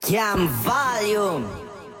Cam volume.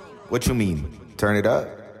 What you mean? Turn it up?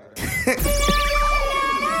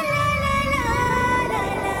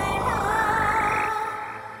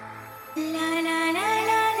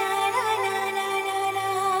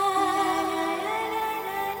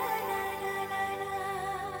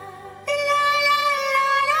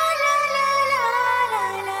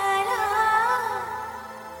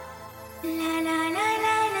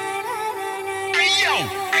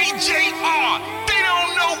 AJR, they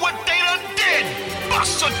don't know what they done did.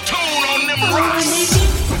 Bust a tune on them rocks.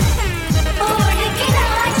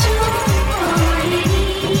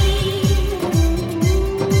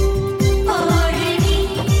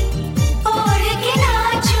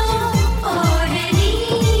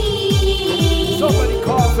 Somebody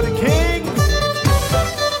call for the king.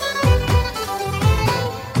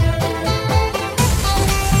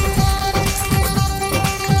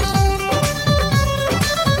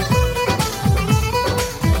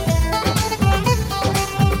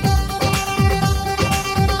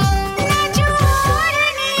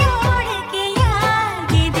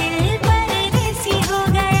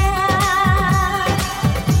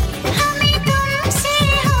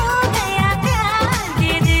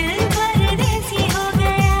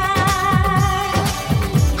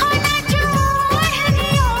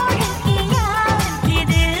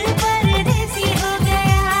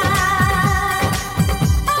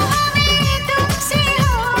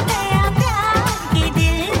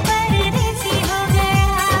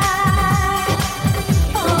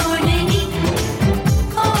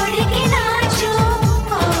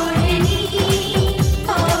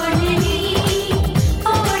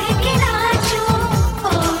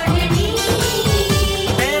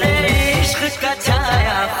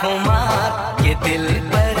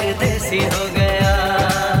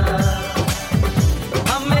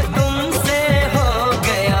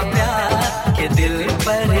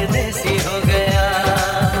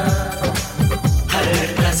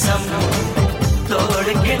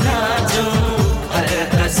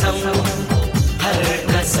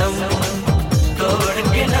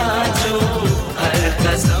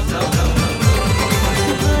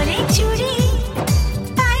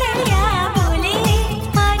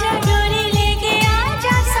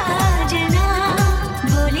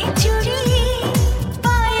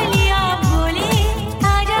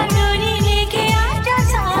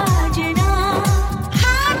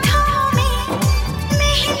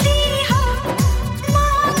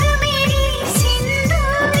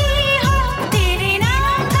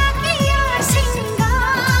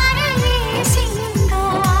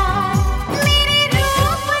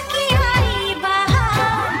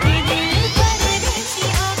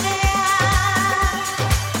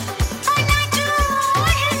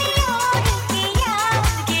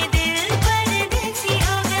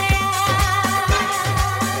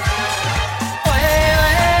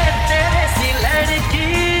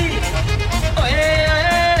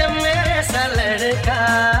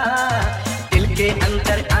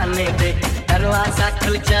 दरवाजा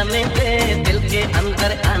खुल जाने दे, दिल के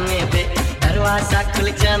अंदर आने दे, दरवाजा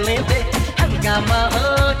खुल जाने दे, हंगामा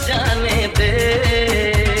हो जाने दे।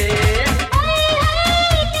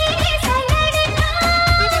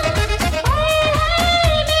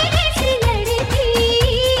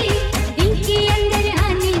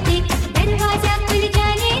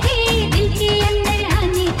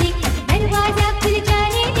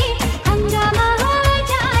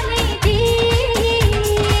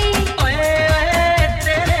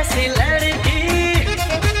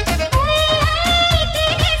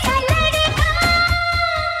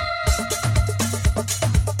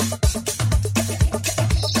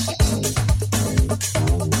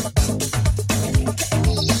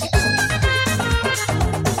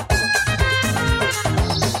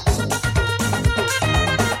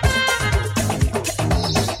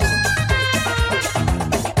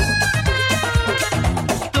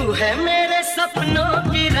 है मेरे सपनों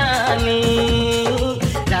की रानी,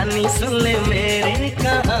 रानी सुन ले मेरी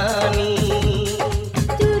कहानी।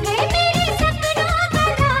 तू है मेरे सपनों का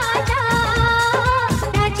राजा,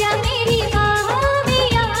 राजा मेरी बाहों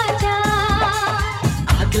में आजा।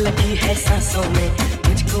 आग लगी है सांसों में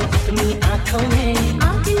मुझको अपनी आंखों में,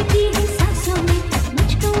 आग लगी है सांसों में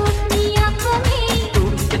मुझको अपनी आंखों में।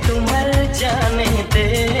 तू मर जाने दे।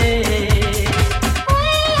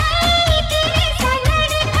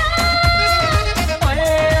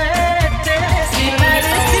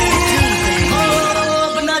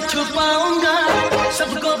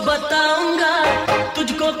 सबको बताऊंगा,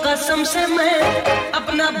 तुझको कसम से मैं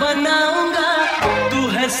अपना बनाऊंगा। तू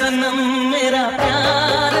है सनम मेरा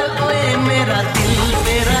प्यार, ओए मेरा दिल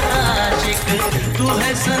मेरा आशिक। तू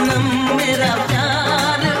है सनम मेरा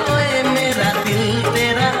प्यार।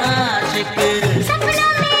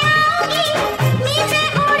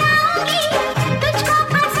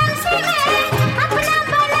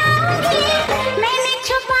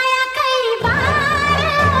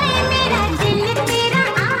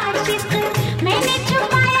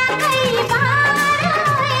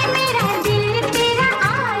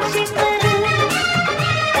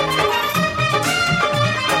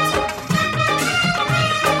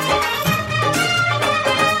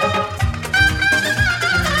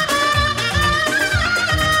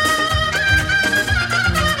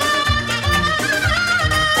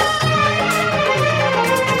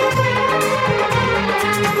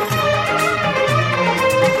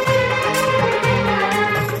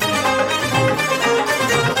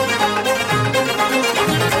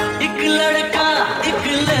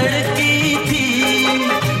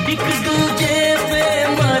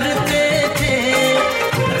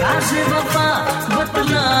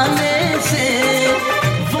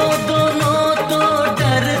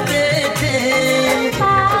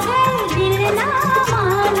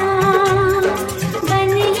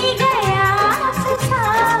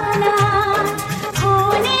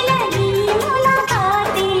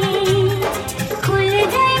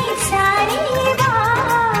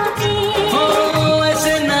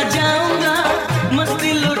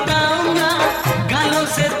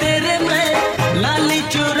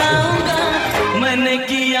 मैंने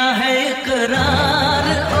किया है इकरार,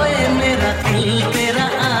 ओए मेरा दिल तेरा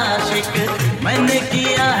आशिक। मैंने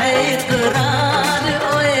किया है इकरार,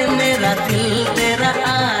 ओए मेरा दिल तेरा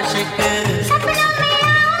आशिक। सपनों में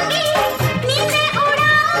आऊंगी, नींदें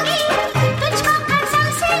उड़ाऊंगी, तुझको कसम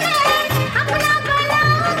से मैं अपना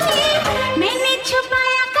बनाऊंगी। मैंने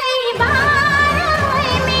छुपाया कई बार,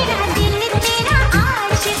 ओए मेरा दिल तेरा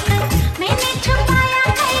आशिक। मैंने छुपाया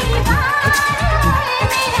कई बार, ओए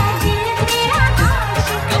मेरा दिल तेरा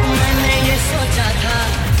आशिक। कब मैंने ये सोचा था,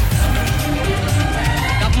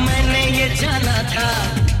 कब मैंने ये जाना था,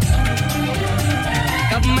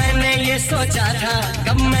 कब मैंने ये सोचा था,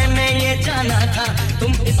 कब मैंने ये जाना था।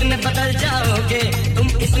 तुम इतने बदल जाओगे, तुम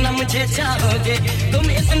इतना मुझे चाहोगे, तुम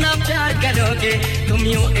इतना प्यार करोगे, तुम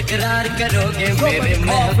यूं इकरार करोगे। मेरे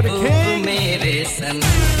महबूब मेरे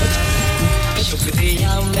सनम,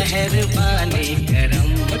 शुक्रिया मेहरबानी करम।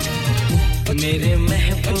 मेरे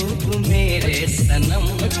महबूब मेरे सनम,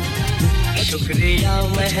 शुक्रिया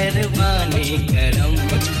मेहरबानी करम।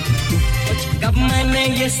 कब मैंने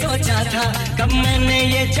ये सोचा था, कब मैंने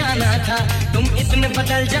ये जाना था। तुम इतने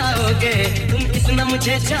बदल जाओगे, तुम इतना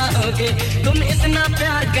मुझे चाहोगे, तुम इतना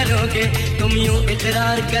प्यार करोगे, तुम यूं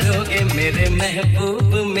इकरार करोगे। मेरे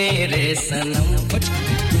महबूब मेरे सनम,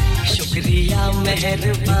 शुक्रिया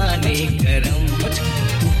मेहरबानी करम।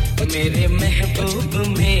 मेरे महबूब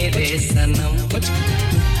मेरे सनम,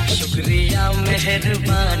 शुक्रिया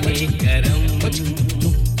मेहरबानी करम।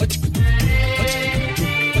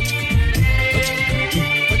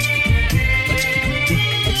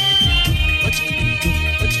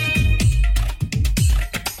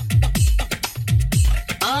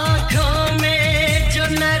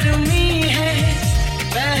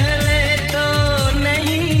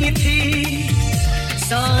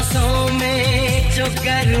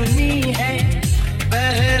 गर्मी है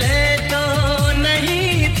पहले तो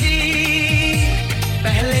नहीं थी,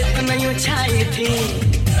 पहले तो नहीं छाई थी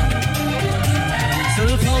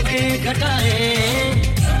जुल्फों की घटाएं।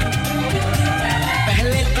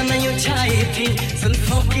 पहले तो नहीं छाई थी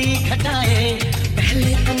जुल्फों की घटाएं,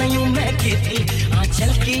 पहले तो नहीं महकी थी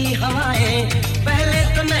आंचल की हवाएं। पहले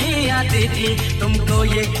तो नहीं आती थी तुमको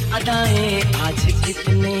ये अदाएं, आज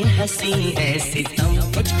कितने हंसी है सितम।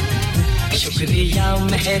 शुक्रिया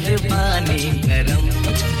मेहरबानी करम।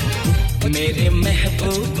 मेरे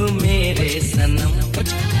महबूब मेरे सनम,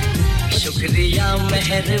 शुक्रिया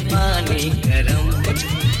मेहरबानी करम।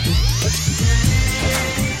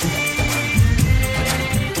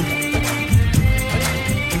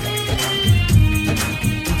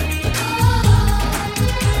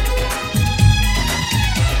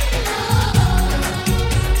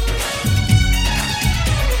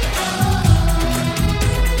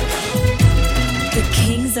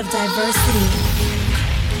 Of diversity.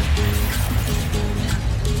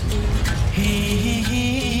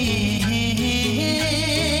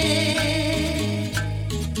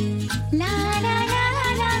 La la la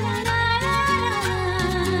la la la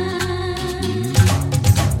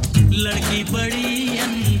लड़की बड़ी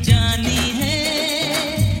अनजानी है,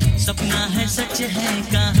 सपना है सच है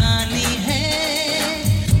कहानी है।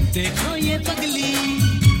 देखो ये पगली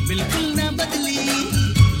बिल्कुल ना बदली,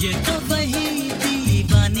 ये तो वही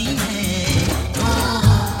दीवानी है।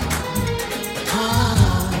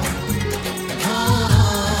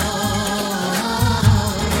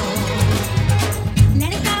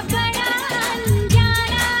 लड़का बड़ा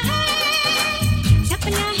अनजाना है,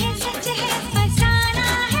 सपना है सच है फसाना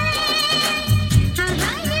है। हाँ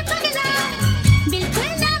हाँ ये पगला बिल्कुल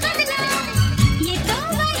ना बदला, ये तो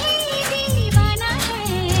वही दीवाना है।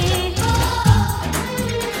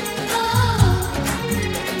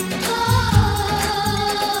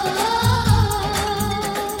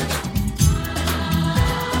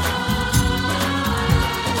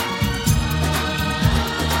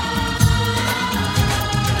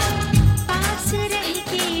 पास रह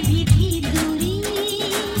के भी थी दूरी,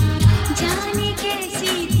 जाने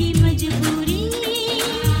कैसी थी मजबूरी।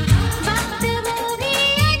 वक्त वो भी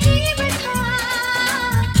अजीब था,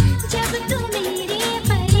 जब तू मेरे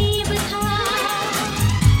करीब था।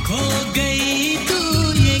 खो गई तू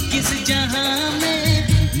ये किस जहां में,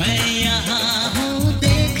 मैं यहाँ हूँ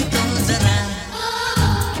देख तो जरा।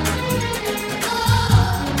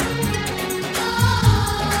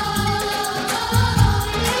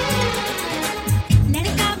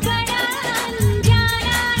 लड़का बड़ा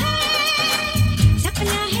अनजाना है,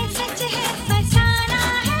 सपना है सच है फसाना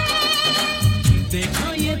है। देखो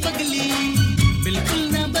ये पगली बिल्कुल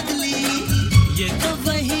ना बदली, ये तो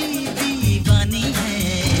वही दीवानी है।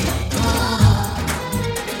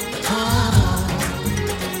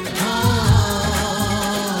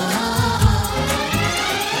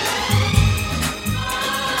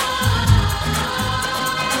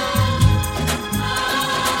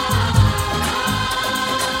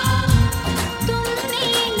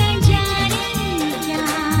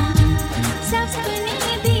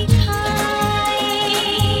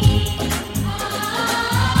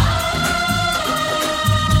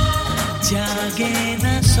 के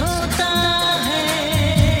न सोता है,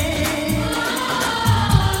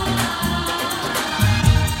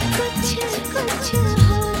 कुछ कुछ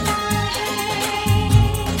होता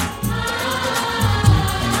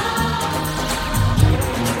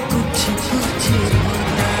कुछ कुछ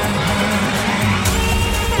होता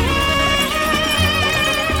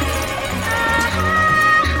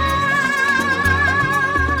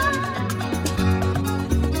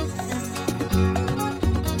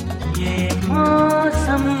ये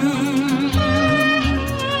मौसम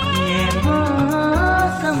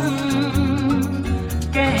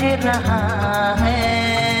कह रहा है,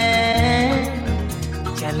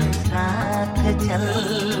 चल साथ चल।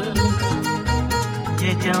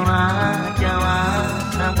 ये जवां जवां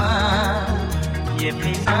समा, ये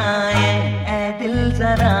फिजाएं ऐ दिल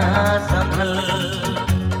जरा संभल।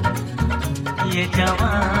 ये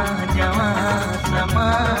जवां जवां समा,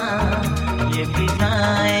 ये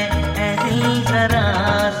फिजाएं ऐ दिल जरा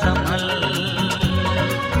संभल।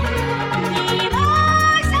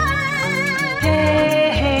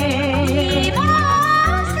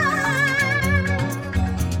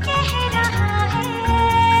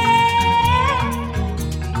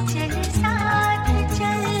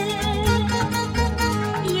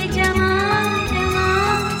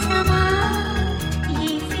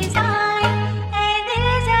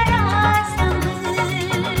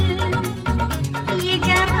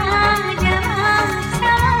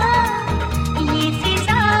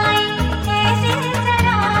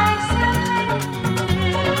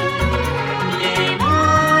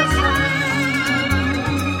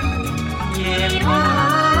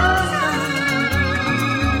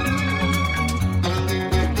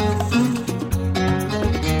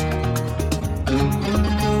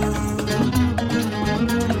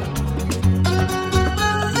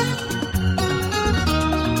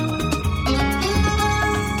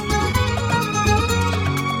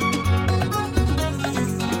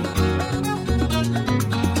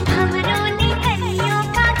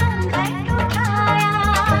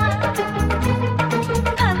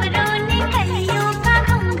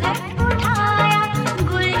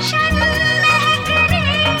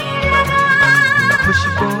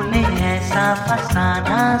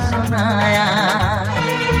 फसाना सुनाया,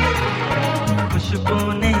 खुशबू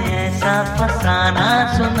ने ऐसा फसाना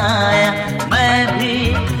सुनाया, मैं भी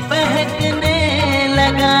बहकने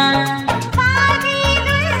लगा।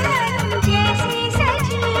 जैसी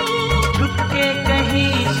सजी छुप के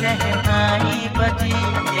कहीं शहनाई बजी,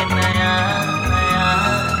 ये नया नया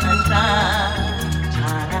नशा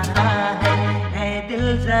छा रहा है दिल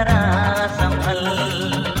जरा संभल।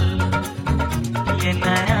 ये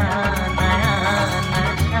नया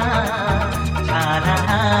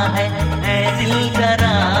है दिल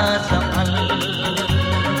जरा संभल।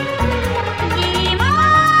 ये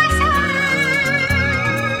मौसम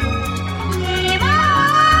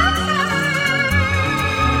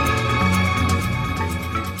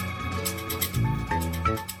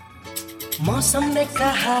मौसम ने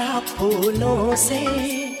कहा फूलों से,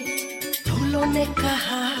 फूलों ने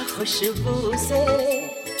कहा खुशबू से,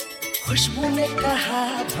 खुशबू ने कहा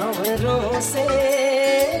भंवरों से,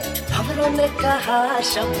 भंवरों ने कहा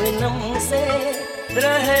शबनम से।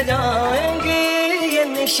 रह जाएंगी ये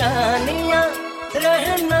निशानियां,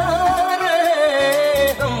 रहना रहे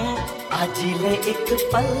हम। आज ले एक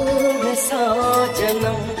पल में 100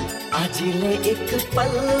 जन्म, आज ले एक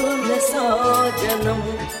पल में 100 जन्म,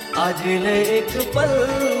 आज ले एक पल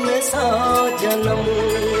में 100 जन्म।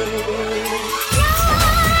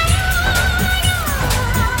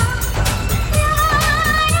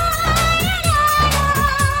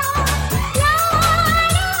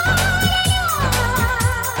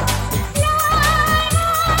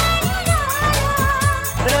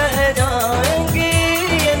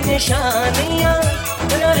 निशानियां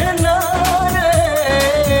रहना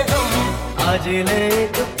रहे हम। आज ले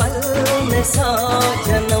एक पल में 100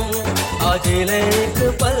 जन्म, आज ले एक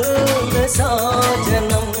पल में 100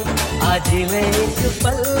 जन्म, आज ले एक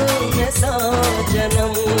पल में 100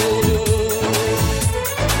 जन्म।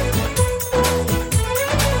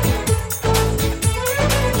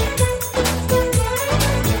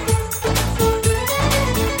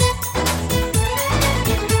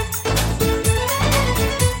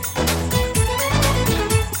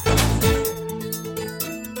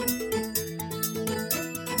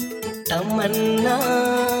 तमन्ना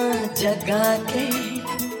जगा के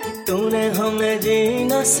तूने हमें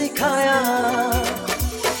जीना सिखाया,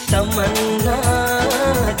 तमन्ना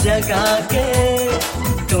जगा के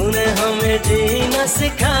तूने हमें जीना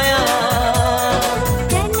सिखाया।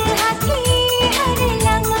 तन्हा की हर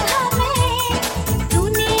लम्हा में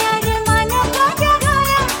तूने अरमानों को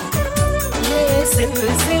जगाया। ये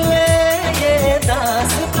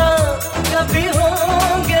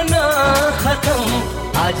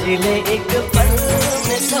ले एक पल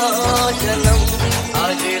में 100 जन्म,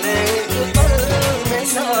 आज ले एक पल में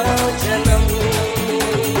 100 जन्म।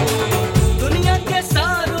 दुनिया के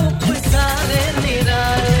सारूप सारे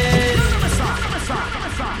निराले,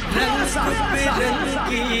 रंग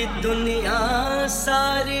बिरंगी दुनिया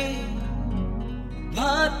सारी,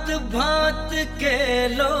 भांत भांत के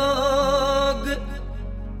लोग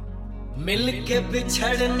मिलके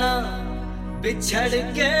बिछड़ना, बिछड़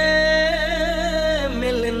के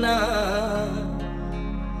मिलना,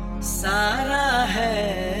 सारा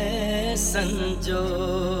है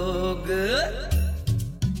संजोग।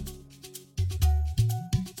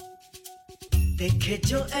 देखे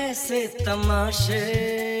जो ऐसे तमाशे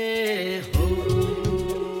हो,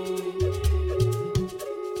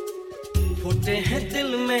 फूटे हैं दिल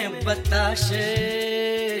में बताशे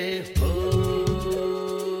हो।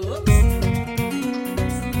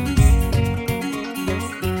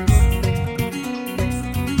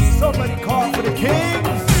 Somebody call for the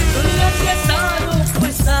Kings. दुनिया के सारूप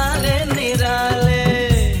सारे निराले,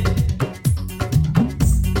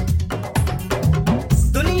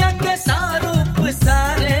 दुनिया के सारूप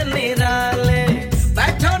सारे निराले,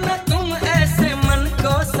 बैठो न तुम ऐसे मन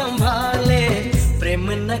को संभाले, प्रेम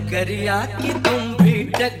नगरिया की तुम भी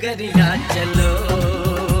डगरिया चलो,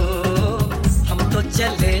 हम तो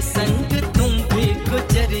चले संग तुम भी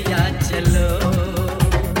गुजरिया चलो।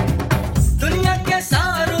 दुनिया के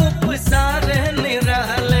सारूप सारे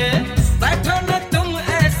निराले, बैठो न तुम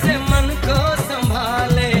ऐसे मन को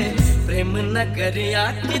संभाले, प्रेम नगरिया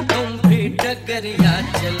की तुम भी डगरिया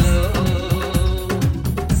चलो,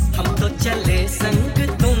 हम तो चले संग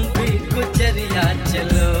तुम भी गुजरिया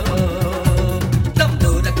चलो। तम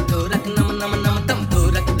धूरक धूरक नम नम नम, तम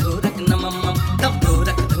धूरक धूरक नम मम, तम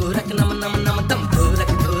धूरक धूरक नम नम नम, तम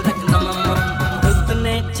धूरक धूरक नम मम। रुत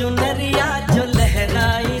ने चुनरिया जो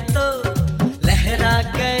लहराई तो लहरा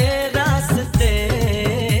गए रास्ते,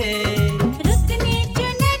 रुत ने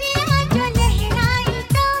चुनरिया जो लहराई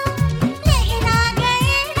तो लहरा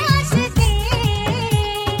गए रास्ते।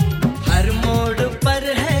 हर मोड़ पर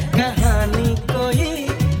है कहानी कोई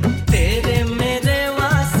तेरे मेरे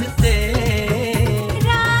वास्ते,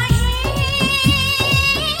 राहें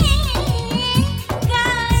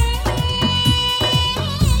गाए,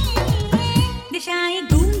 दिशाएं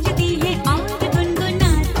गूंजती हैं और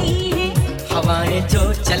गुनगुनाती हैं, हवाएं जो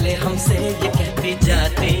चले हमसे ये कहती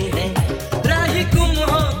जाती हैं, राही गुम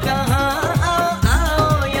हो कहाँ, आओ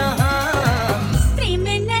आओ यहाँ। प्रेम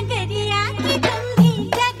नगरिया की तुम भी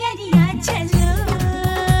डगरिया चलो,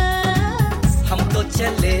 हम तो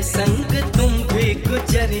चले संग तुम भी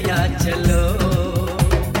गुजरिया चलो।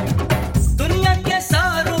 दुनिया के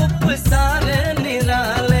सारूप सारे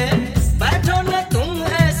निराले, बैठो न तुम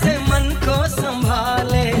ऐसे मन को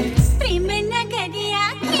संभाले, प्रेम नगरिया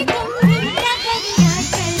की तुम भी डगरिया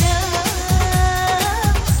चलो,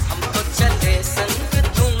 हम तो चले संग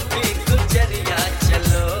तुम भी गुजरिया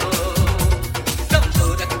चलो। तम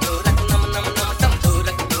धूरक धूरक नम नम नम, तम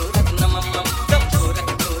धूरक धूरक नम मम, तम धूरक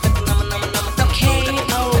धूरक नम नम नम, तम धूरक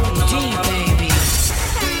धूरक नम मम।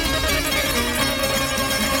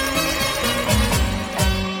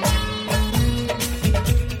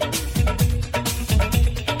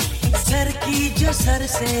 सर की जो सर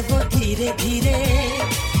से वो धीरे धीरे,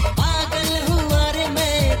 पागल हुआ रे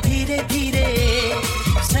मैं धीरे धीरे,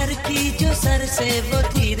 सर की जो सर से वो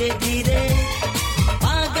धीरे धीरे,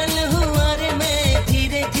 पागल हुआ रे मैं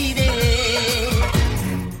धीरे धीरे,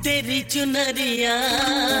 तेरी चुनरिया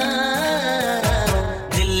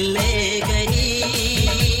दिल ले गई,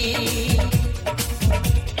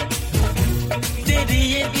 तेरी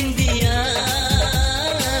ये बिंदिया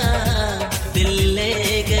दिल ले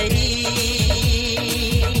गई,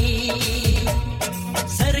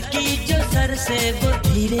 सर की जो सर से वो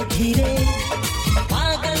धीरे धीरे,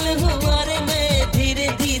 पागल हुआ रे मैं धीरे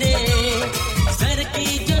धीरे, सर की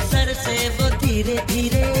जो सर से वो धीरे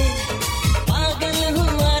धीरे, पागल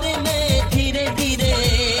हुआ रे मैं धीरे धीरे,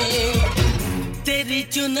 तेरी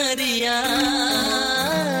चुनरिया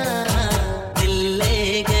दिल ले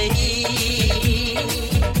गई,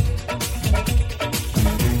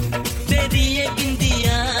 तेरी ये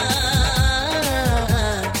बिंदिया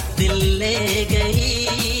दिल ले गई।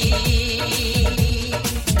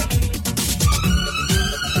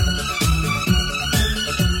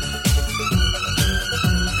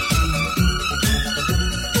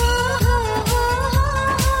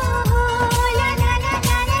 ला ला ला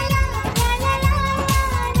ला ला ला ला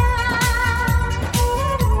ला ला।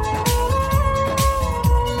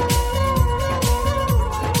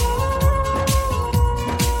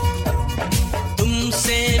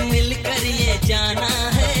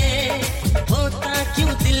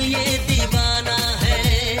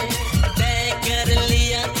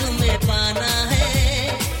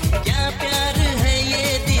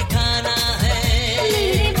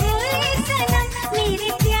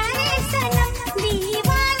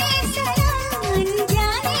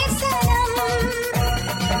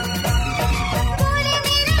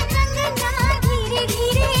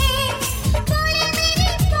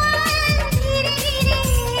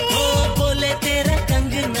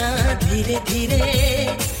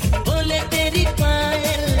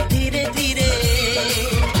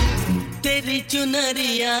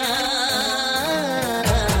 चुनरिया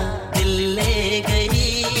दिल ले गई,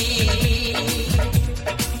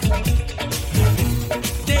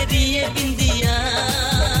 तेरी ये बिंदिया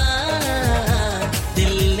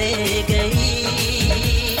दिल ले गई।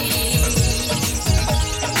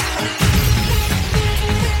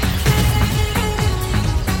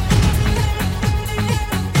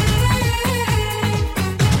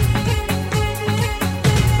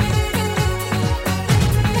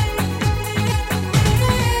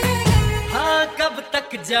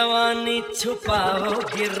 जवानी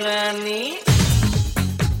छुपाओगी रानी,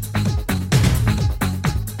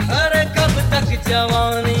 अरे कब तक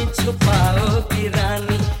जवानी छुपाओगी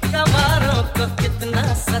रानी, कवारों को कितना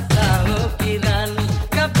सताओगी रानी,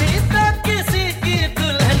 कभी तो किसी की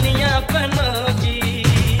दुल्हनिया बनोगी,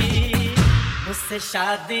 मुझसे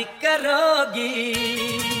शादी करोगी,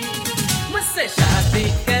 मुझसे शादी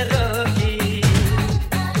करोगी,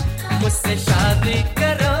 मुझसे शादी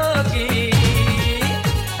करोगी,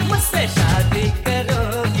 मुझसे शादी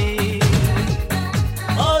करोगी।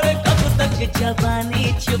 और कब तक जवानी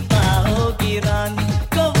छुपाओगी रानी,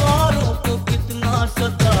 कवारों को कितना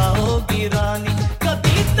सताओगी रानी,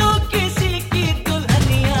 कभी तो किसी की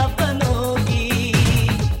दुल्हनिया बनोगी,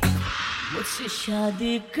 मुझसे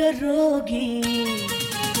शादी करोगी,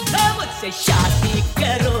 मुझसे शादी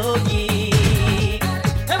करोगी,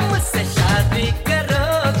 मुझसे शादी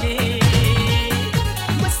करोगी,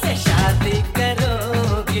 मुझसे शादी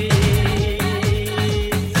करोगी।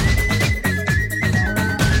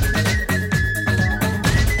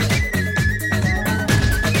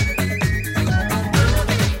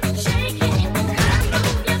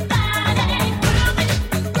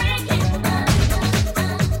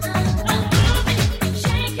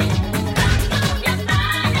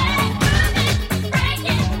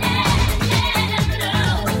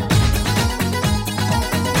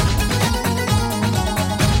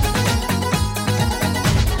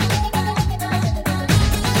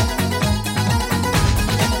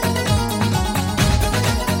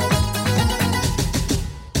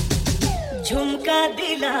 झुमका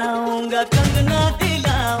दिलाऊंगा, कंगना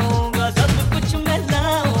दिलाऊंगा, सब कुछ मैं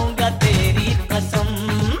लाऊंगा तेरी कसम,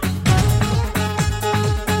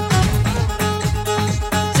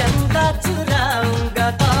 चंदा चुराऊंगा,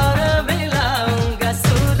 तारा मिलाऊंगा,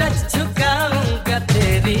 सूरज झुकाऊंगा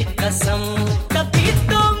तेरी कसम, कभी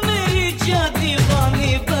तो मेरी जो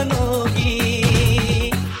दीवानी बनोगी,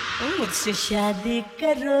 मुझसे शादी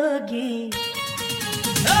करोगी,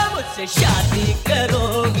 मुझसे शादी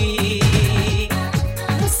करोगी,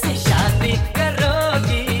 मुझसे शादी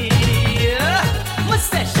करोगी,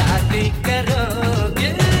 मुझसे शादी करोगी।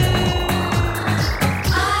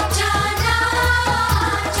 आ जाना,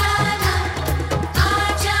 आ जाना, आ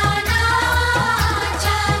जाना, आ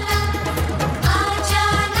जाना, आ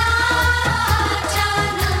जाना।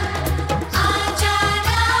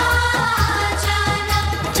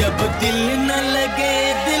 जब दिल न लगे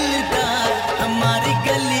दिलदार हमारी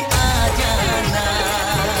गली आ जाना,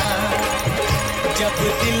 जब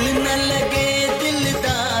दिल न लगे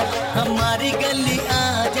दिलदार हमारी गली आ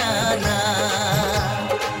जाना,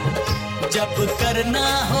 जब करना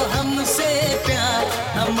हो हमसे प्यार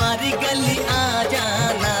हमारी गली आ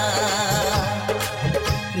जाना,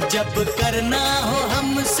 जब करना हो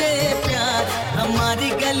हमसे प्यार हमारी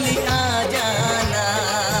गली आ जाना।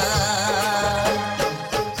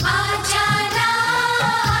 आ जाना,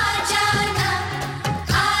 आ जाना,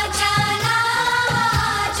 आ जाना,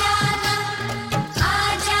 आ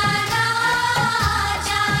जाना,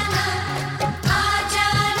 आ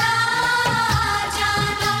जाना।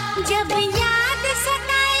 जब याद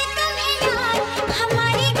सताए तुम्हें यार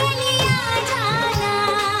हमारी गली आ जाना,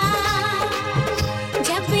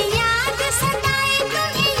 जब याद सताए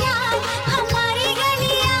तुम्हें यार हमारी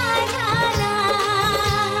गली आ जाना,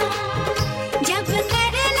 जब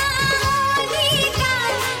करना हो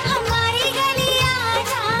दीदार हमारी गली आ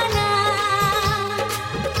जाना,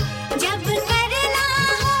 जब करना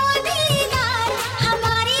हो दीदार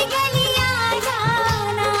हमारी गली आ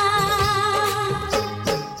जाना।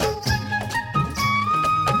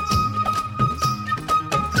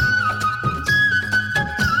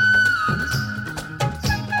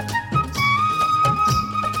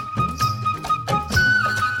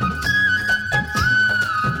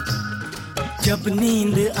 जब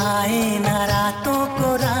नींद आए ना रातों को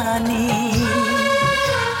रानी,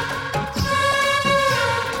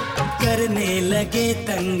 करने लगे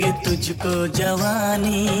तंग तुझको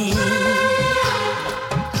जवानी,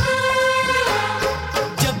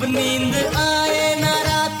 जब नींद आए ना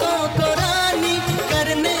रातों को रानी,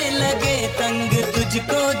 करने लगे तंग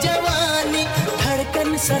तुझको जवानी,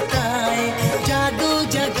 धड़कन सताए जादू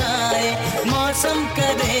जगाए मौसम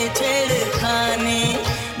करे छेड़खानी,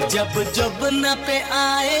 जब जब न पे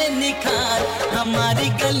आए निखार हमारी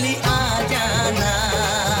गली आ जाना,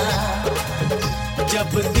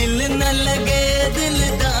 जब दिल न लगे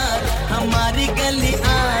दिलदार हमारी गली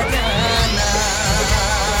आ जाना।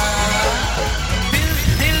 दिल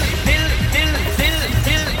दिल दिल दिल दिल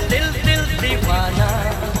दिल दिल दिल दीवाना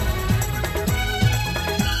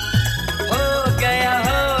हो गया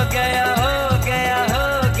हो गया हो गया हो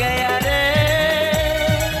गया रे।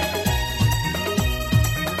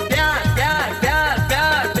 प्यार प्यार प्यार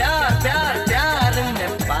प्यार प्यार प्यार प्यार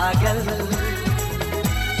में पागल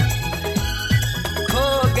खो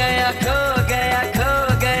गया खो गया खो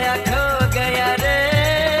गया खो गया रे।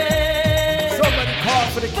 Somebody call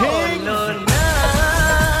for the king. बोलो ना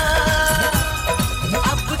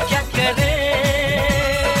अब क्या करें,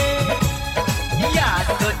 या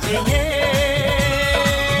तो जिए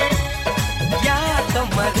या तो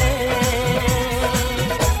मरे।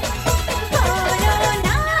 बोलो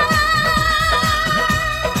ना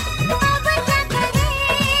अब क्या करें,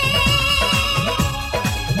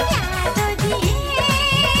 या तो जिए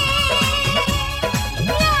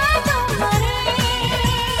या तो मरे।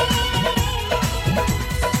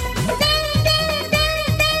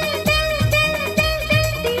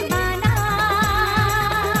 दीवाना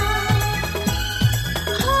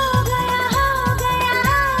हो गया हो गया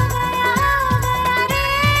हो गया रे।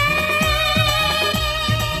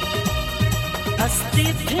 हंसती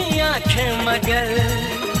थी आंखें मगर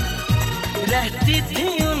रहती थी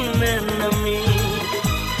उनमें नमी,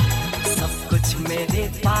 सब कुछ मेरे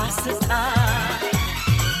पास था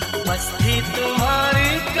बस थी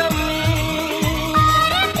तुम्हारी कमी।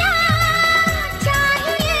 और क्या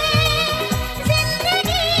चाहिए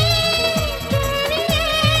जिंदगी के लिए,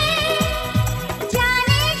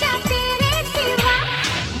 जाने जा तेरे सिवा।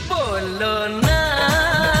 बोलो ना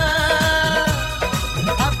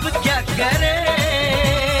अब क्या करें,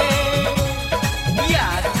 या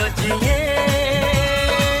तो जिए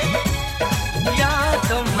या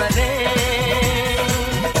तो मरे।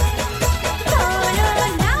 बोलो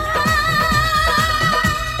ना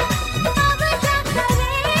अब क्या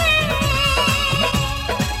करें,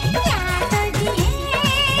 या तो जिए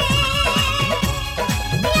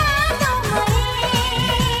या तो मरे।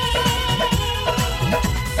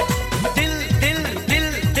 दिल दिल दिल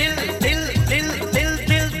दिल दिल दिल दिल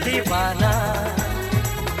दिल दीवाना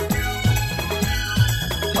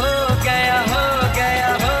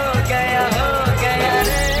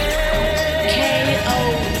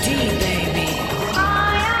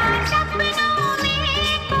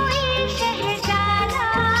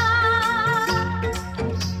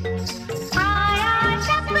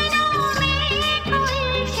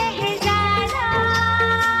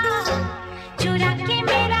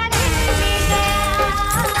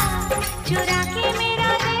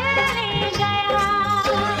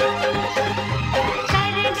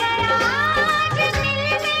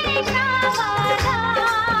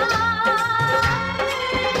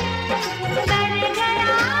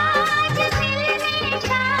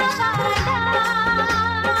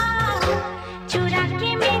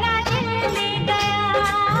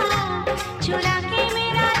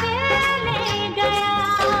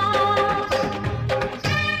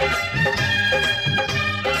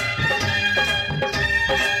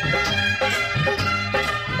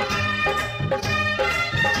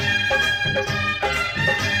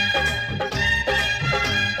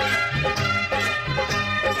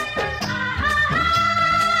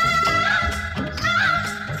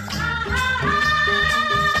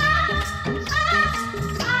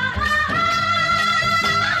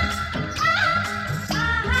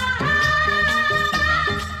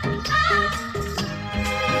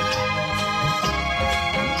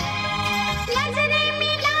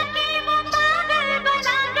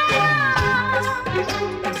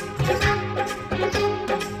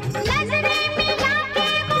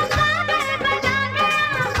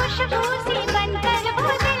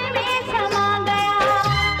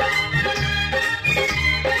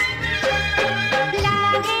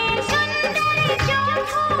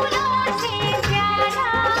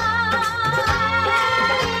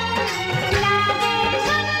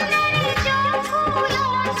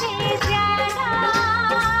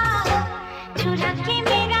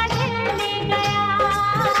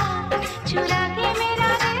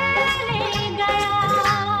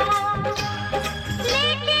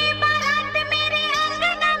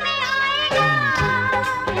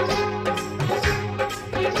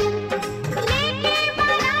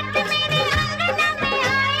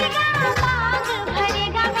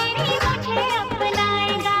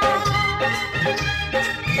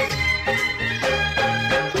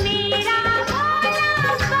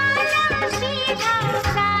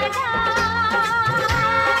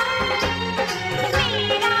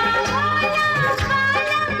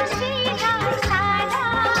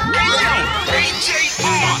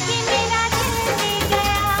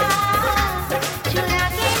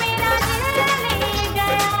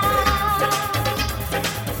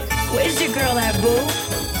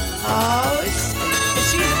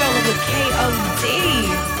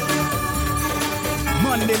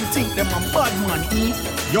Man, them think them a bad man,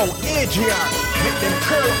 Yo, AJR, make them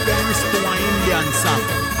curl up them wrist to an Indian song.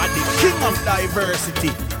 At the king of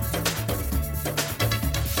diversity.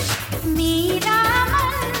 मेरा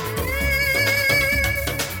मन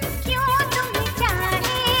क्यों तुम्हें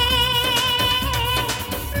चाहे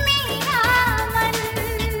मेरा मन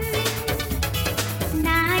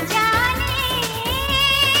ना जाने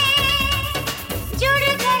जुड़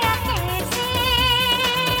गया कैसे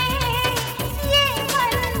ये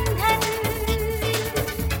बंधन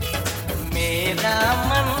मेरा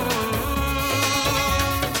मन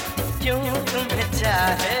क्यों तुम्हें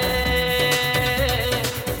चाहे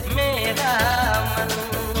मेरा मन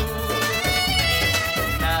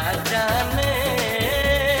ना जाने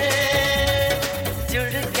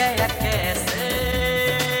जुड़ गया कैसे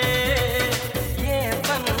ये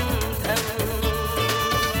बंधन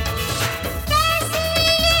कैसी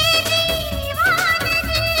ये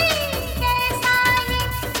दीवानगी कैसा ये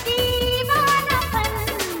दीवानापन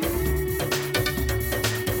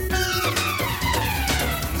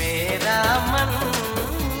मेरा मन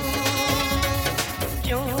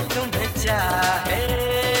क्यों तुम्हें चाहे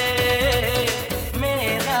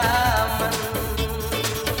मेरा मन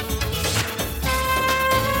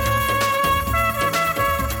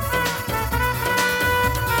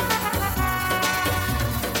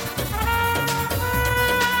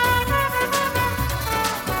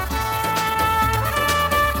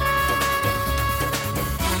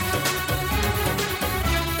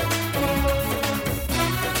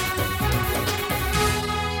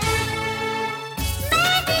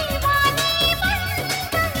मैं दीवानी बन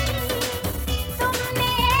गई तुमने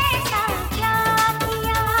ऐसा क्या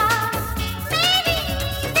किया मेरी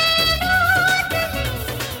नींदें लौट ली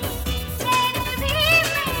चैन भी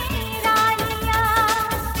मेरा लिया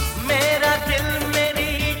मेरा दिल मेरी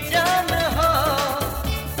जान हो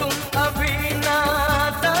तुम अभी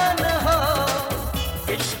नादान हो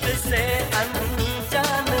इश्क से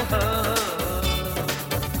अनजान हो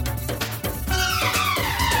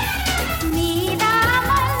मेरा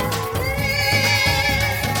मन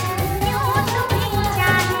क्यों तुम्हें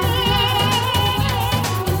चाहे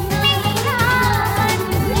मेरा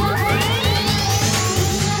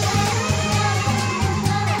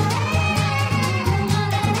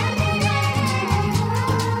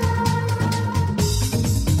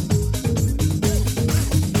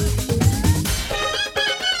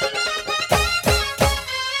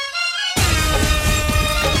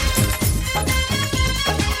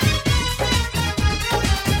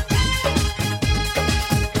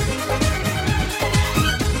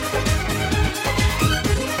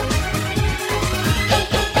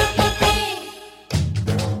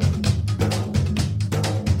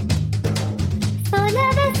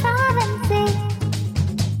सोलह सावन से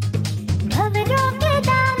भंवरों के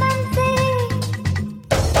दामन से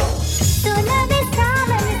सोलह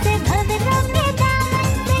सावन से भंवरों के दामन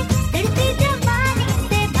से धरती जवानी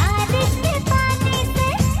से बारिश के पानी से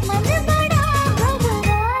मन बड़ा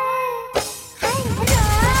घबराए हाय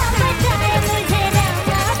राम बचाए मुझे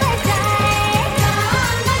रामा बचाए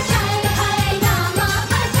राम बचाए हाय रामा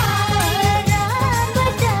बचाए राम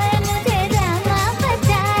बचाए मुझे रामा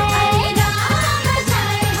बचाए राम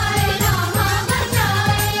बचाए हाय रामा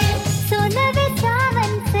बचाए सोलह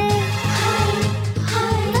सावन से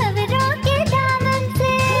भंवरों के दामन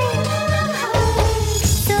से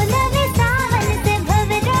सोलह सावन से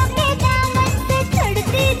भंवरों के दामन से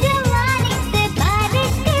चढ़ती जवानी से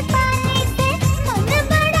बारिश के पानी से मन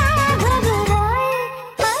बड़ा घबराए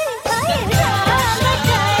हाय हाय राम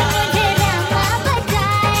बचाए मुझे रामा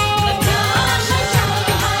बचाए राम बचाए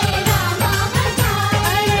हाय रामा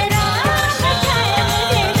बचाए राम बचाए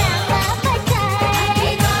मुझे रामा बचाए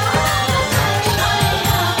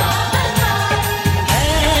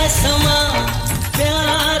है समा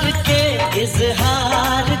प्यार के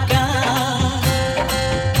इजहार का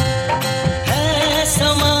है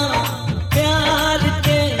समा प्यार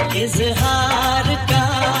के इजहार का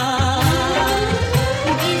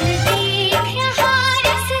दिल देख रहा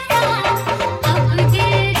रास्ता अब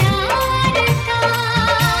दिलदार का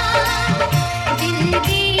दिल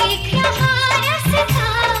देख रहा रास्ता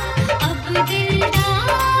अब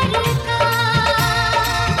दिलदार का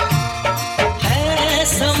है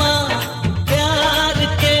समा प्यार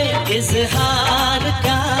के इजहार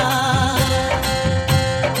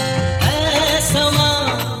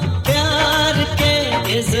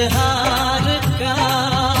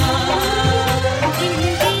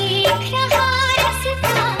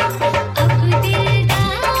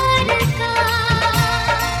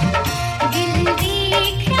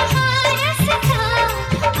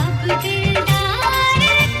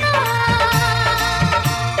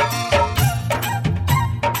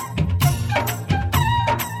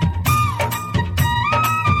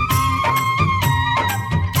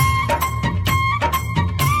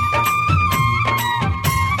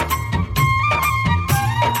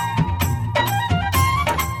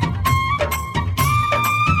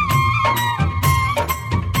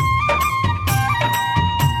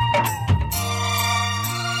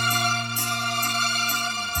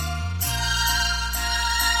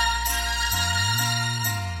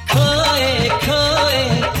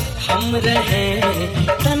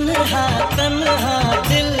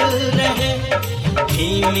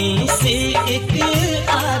धीमी सी एक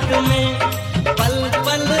आग में पल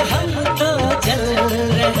पल हम तो जल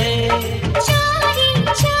रहे। चोरी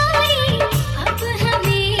चोरी अब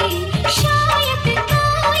हमें शायद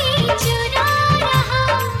कोई चुरा रहा,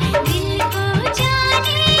 दिल को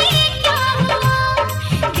जाने क्या हुआ,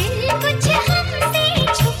 दिल कुछ हमसे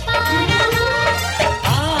छुपा रहा।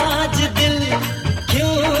 आज दिल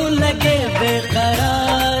क्यों लगे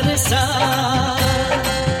बेकरार सा,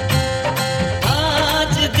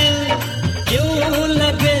 आज दिल क्यों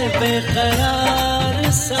लगे बेकरार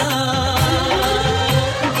सा।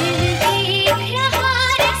 दिल देख रहा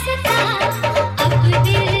रास्ता अब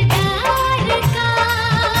दिलदार का,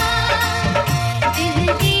 दिल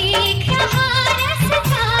देख रहा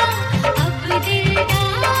रास्ता अब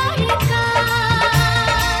दिलदार का।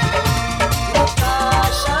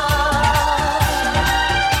 नताशा,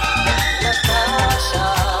 नताशा,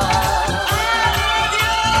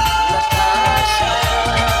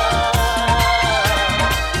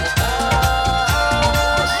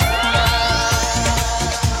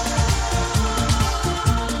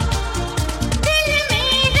 दिल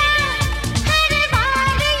मेरा हर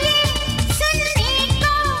बार ये सुनने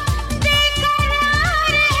को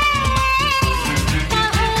बेकरार है,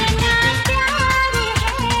 कहो ना प्यार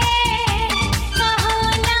है, कहो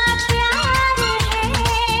ना प्यार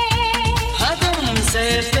है। हाँ तुमसे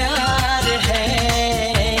प्यार है,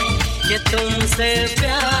 ये तुमसे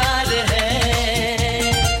प्यार है।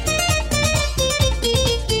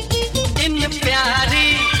 इन प्यारी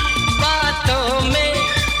बातों में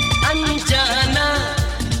अनजाना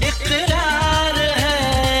इकरार है,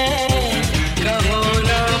 कहो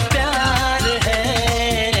ना प्यार है,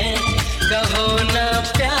 कहो ना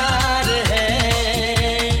प्यार है।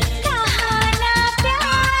 कहाना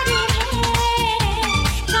प्यार है,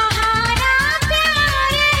 कहाना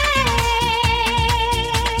प्यार है।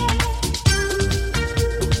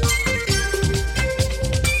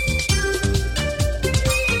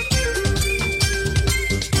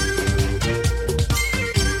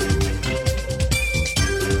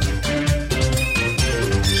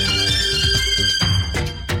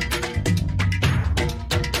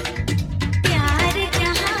 प्यार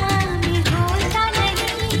जहाँ में होता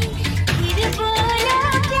नहीं, फिर बोलो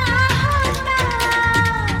क्या होता।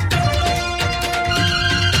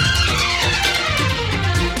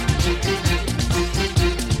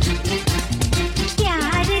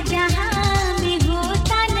 प्यार जहाँ में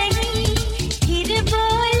होता नहीं, फिर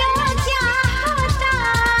बोलो क्या होता।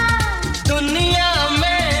 दुनिया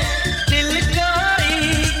में दिल कोई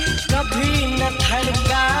कभी न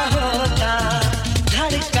धड़का होता,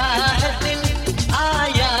 धड़का है दिल आ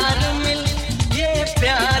यार मिल, ये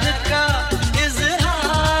प्यार का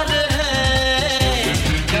इजहार है,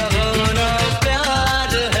 कहो ना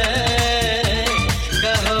प्यार है,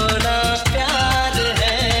 कहो ना प्यार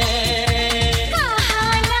है।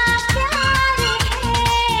 कहाना प्यार है,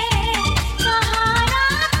 कहाना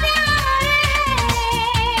प्यार है।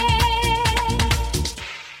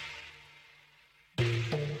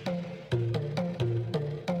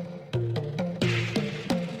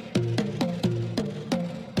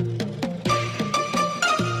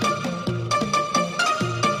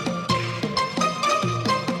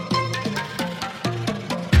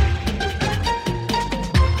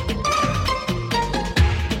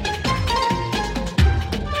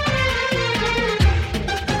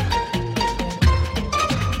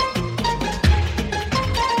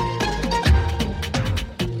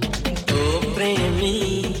 तो प्रेमी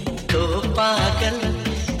तो पागल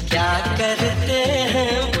क्या करते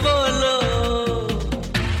हैं बोलो।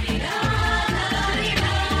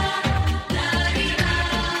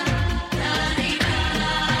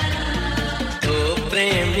 तो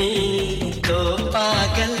प्रेमी तो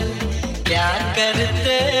पागल क्या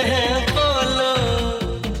करते हैं बोलो।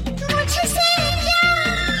 मुझसे क्या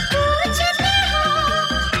पूछते हो,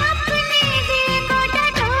 अपने दिल को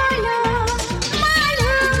टटोलो।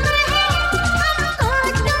 मालूम है हमको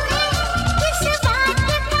तुम्हें किस बात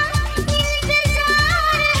का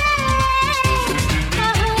इंतजार है।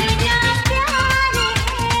 कहो ना प्यार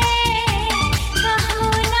है, कहो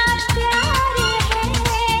ना प्यार है।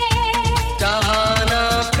 कहाना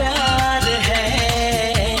प्यार है,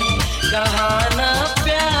 कहाना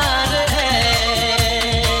प्यार है।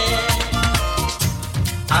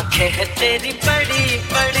 आंखें है तेरी बड़ी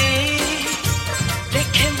बड़ी,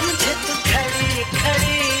 देखे मुझे तू खड़ी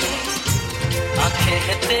खड़ी। आंखें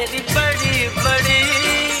है तेरी बड़ी बड़ी,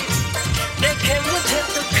 देखे मुझे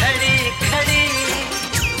तू खड़ी खड़ी।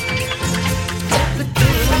 जब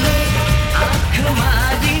तूने आँख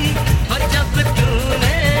मारी, और जब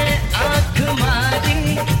तूने आँख मारी,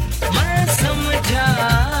 मैं समझा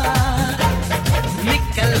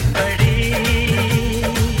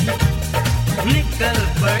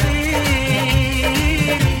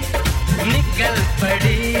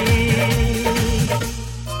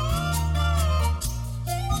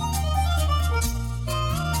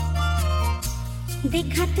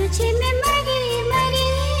देखा तुझे मैं मरी मरी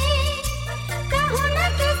कहूँ ना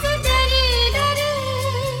कैसे डरे डरे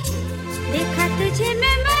देखा तुझे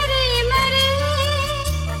मैं मरी मरी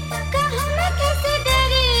कहूँ ना कैसे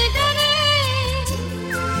डरे डरे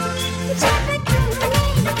जब तूने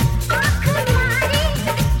आँख मारी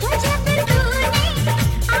हो जब तूने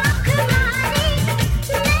आँख मारी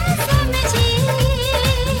मैं समझी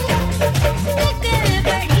निकल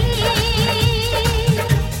पड़ी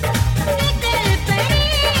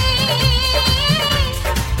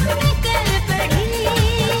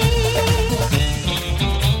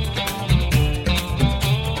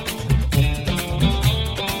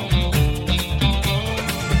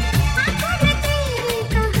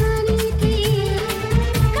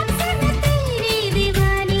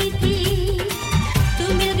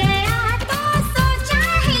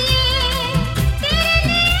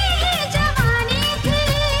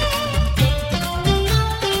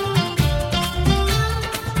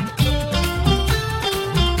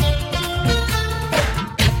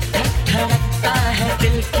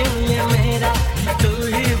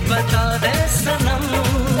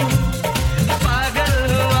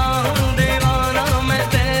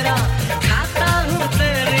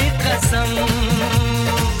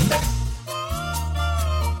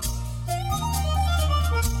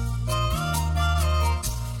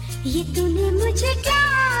ये तूने मुझे क्या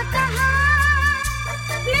कहा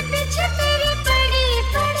मैं पीछे तेरे पड़ी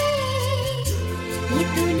पड़ी ये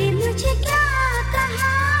तूने मुझे क्या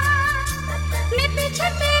कहा मैं पीछे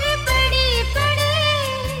तेरे पड़ी पड़ी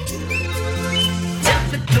जब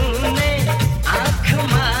तूने आँख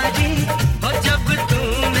मारी और जब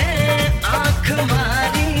तूने आँख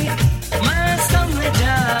मारी मैं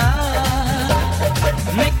समझा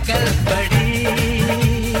निकल पड़ी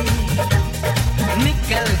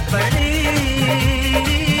निकल पड़ी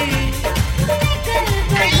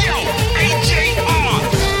Hey yo, AJ on.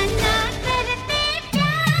 ना करते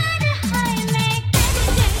प्यार हाय मैं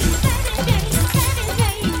कर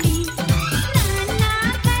गई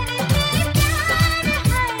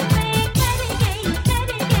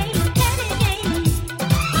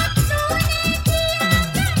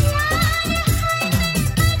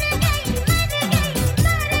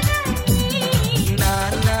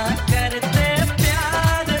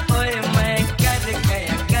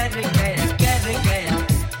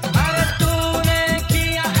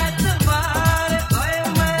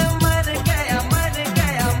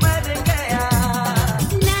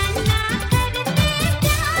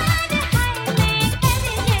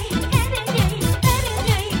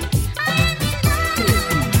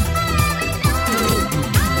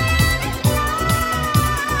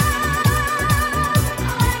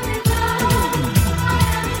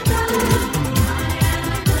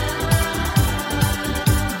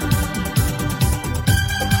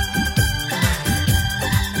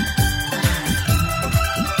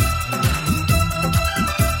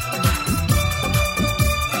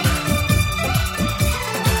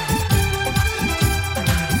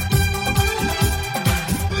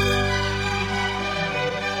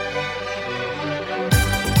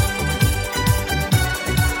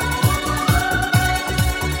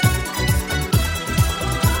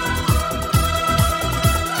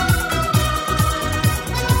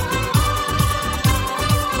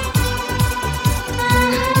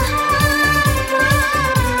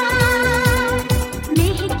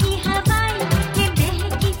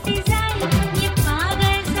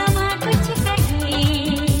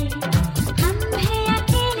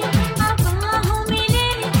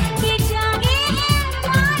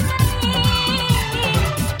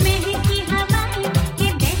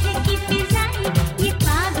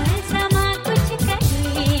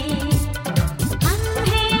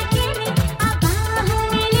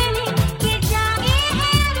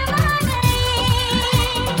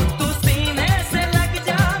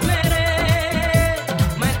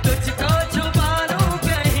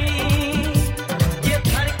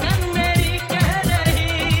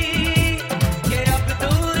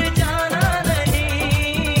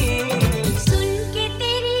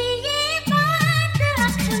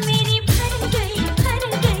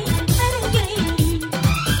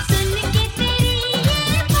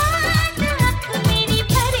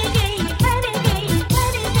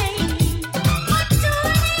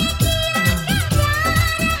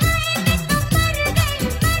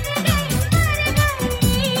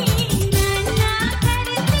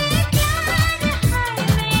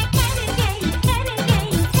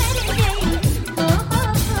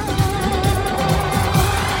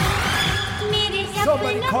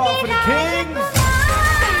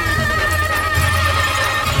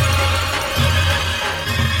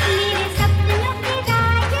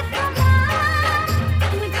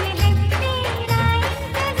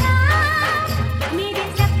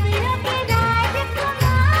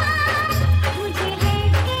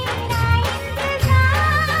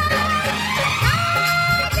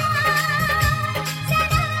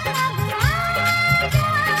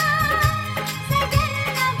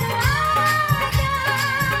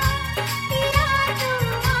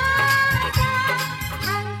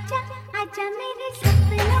आजा मेरे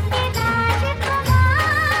सपनों के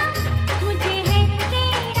राजकुमार, मुझे है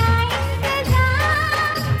तेरा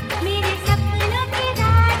इंतजार। मेरे सपनों के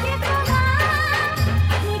राजकुमार,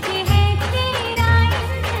 मुझे है तेरा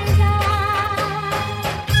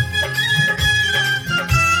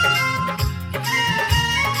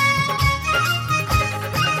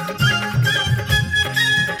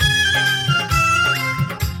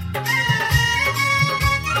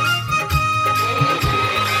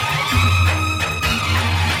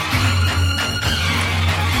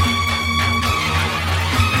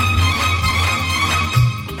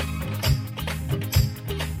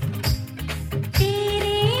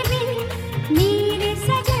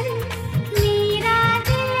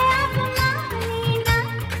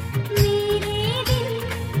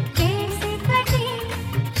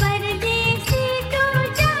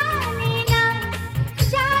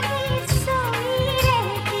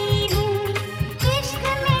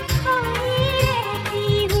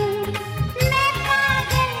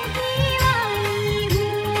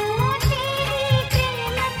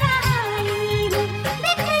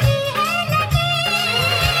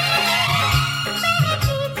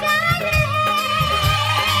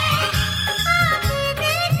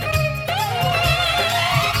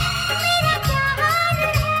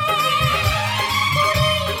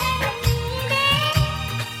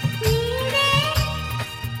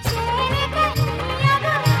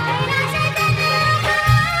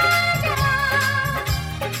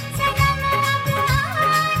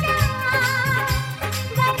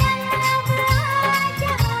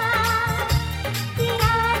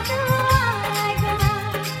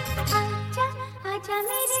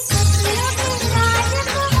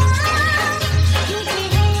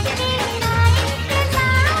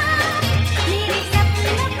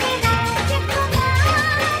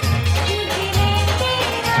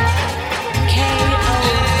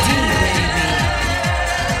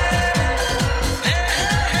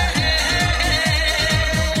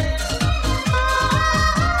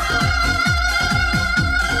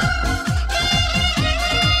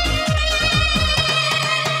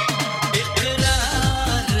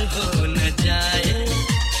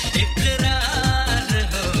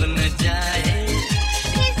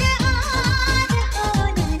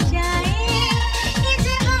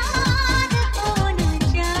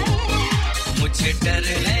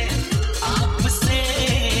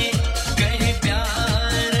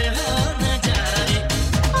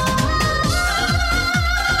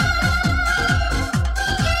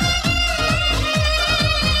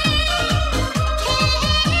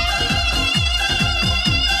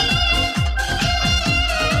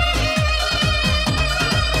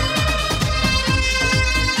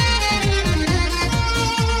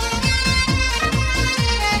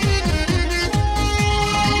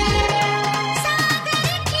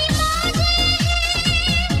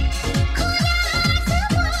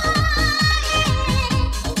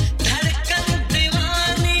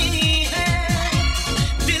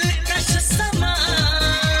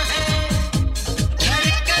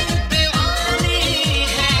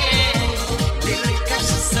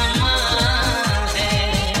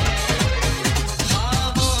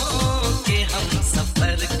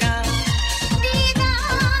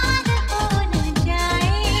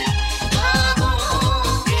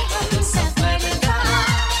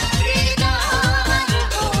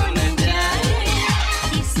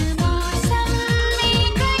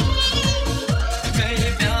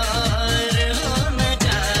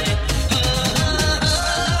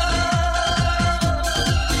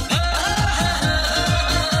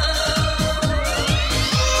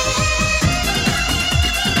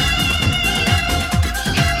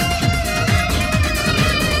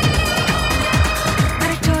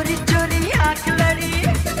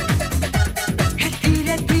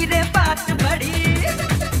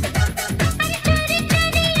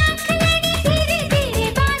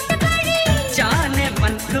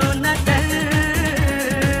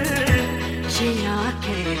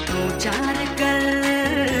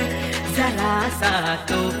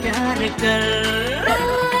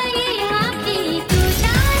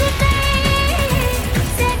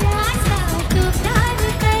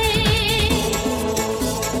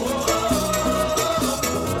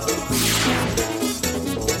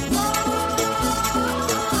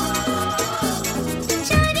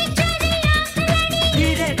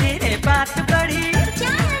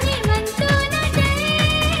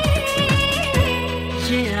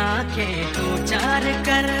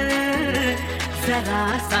जरा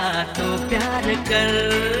सा तो प्यार कर।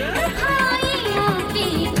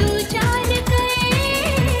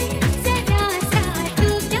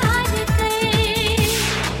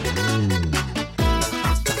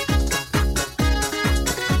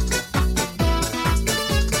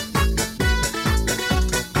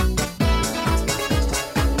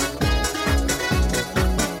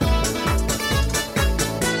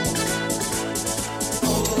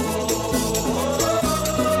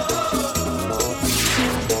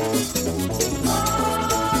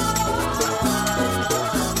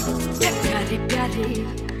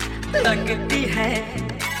 लगती है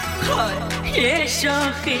ये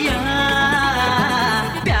शौकिया,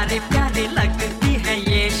 प्यारे प्यारे लगती है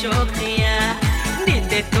ये शौकिया।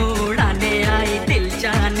 नींदे तो उड़ाने आई दिल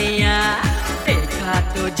जानिया, देखा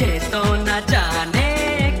तुझे तो न जाने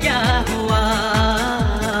क्या हुआ,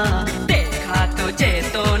 देखा तुझे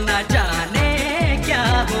तो न जाने क्या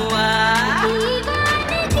हुआ।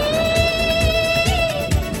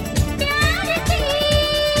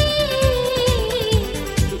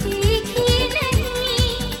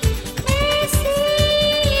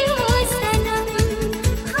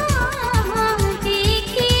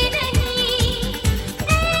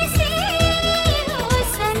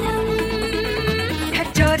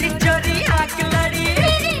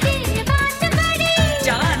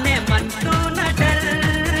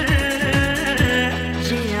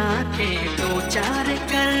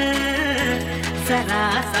 जरा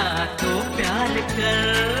सा तो प्यार कर,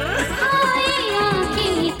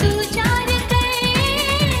 तू चार कर,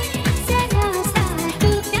 जरा सा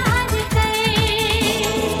तू प्यार कर।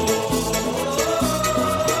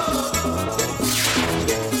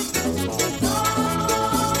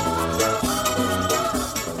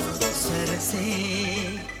 सर से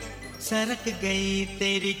सरक गई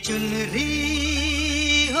तेरी चुनरी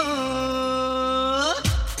हो,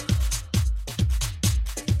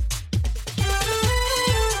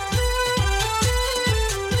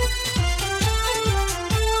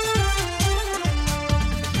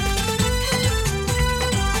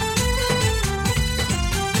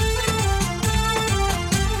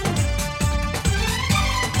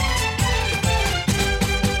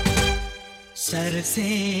 सर से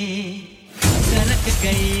सरक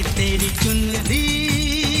गई तेरी चुनरी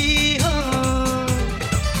हो,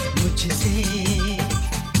 मुझसे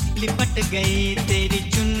लिपट गई तेरी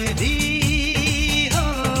चुनरी हो।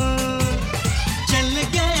 चल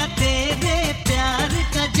गया तेरे प्यार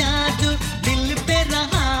का जादू, दिल पे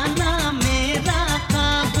रहा ना मेरा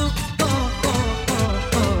काबू। ओ ओ ओ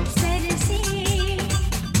ओ सर से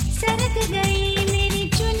सरक गई मेरी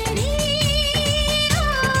चुनरी हो,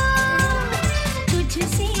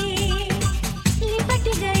 तुझसे लिपट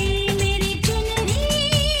गई मेरी चुनरी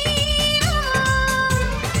हो।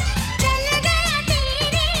 चल गया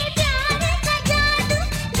तेरे प्यार का जादू,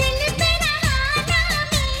 दिल पे रहा ना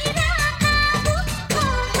मेरा काबू।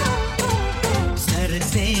 सर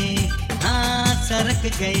से हाँ सरक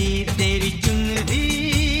गई तेरी चुनरी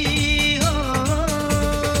हो।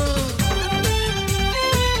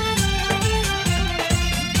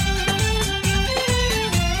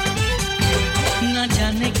 न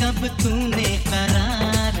जाने कब तूने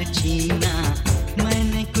करार छीना,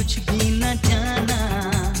 मैंने कुछ भी न जाना,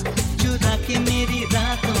 चुरा के मेरी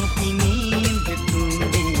रातों की नींद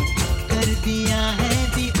तूने कर दिया है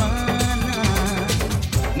दीवाना।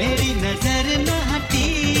 मेरी नजर न हटी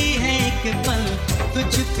है एक पल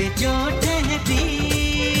तुझ पे जो ठहरी,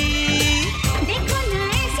 देखो ना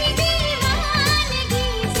ऐसी दीवानगी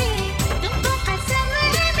से तुमको कसम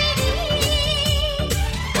है मेरी।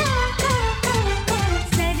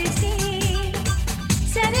 सर से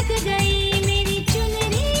सरक गई मेरी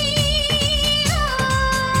चुनरी हो,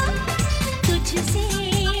 तुझसे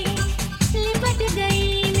लिपट गई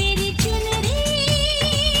मेरी चुनरी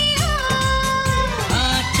हो।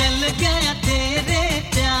 हाँ चल गया तेरे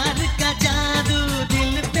प्यार का जादू,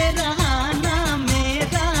 दिल पे रहा ना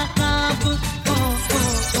मेरा काबू। ओ ओ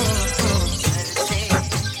ओ ओ सर से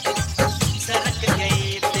सरक गई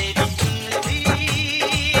तेरी चुनरी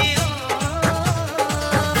हो।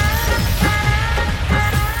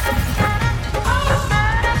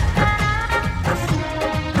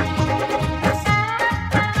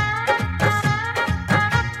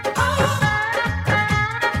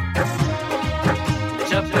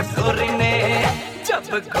 जब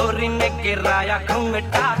गोरी ने गिराया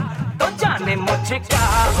घूंघटा तो जाने मुझे क्या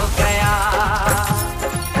हो गया।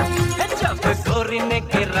 जब गोरी ने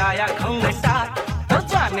गिराया घूंघटा तो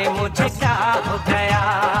जाने मुझे क्या हो गया।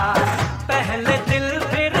 पहले दिल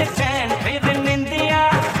फिर चैन फिर निंदिया,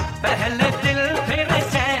 पहले दिल फिर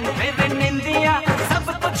चैन फिर निंदिया, सब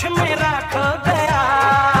कुछ मेरा खो गया।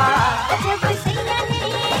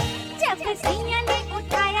 जब सैया ने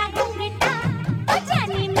उठाया घूंघटा तो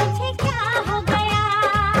जाने मुझे क्या हो गया।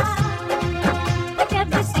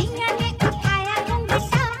 जब सैया ने उठाया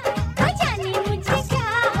घूंघटा तो जाने मुझे क्या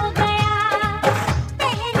हो गया।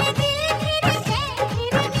 पहले दिल फिर चैन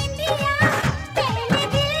फिर निंदिया, पहले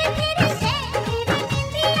दिल फिर चैन फिर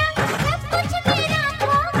निंदिया, सब कुछ मेरा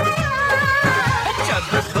खो गया।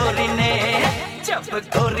 जब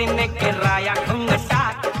गोरी ने गिराया घूंघटा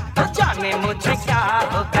तो जाने मुझे क्या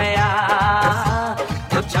हो गया,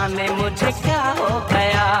 तो जाने मुझे क्या हो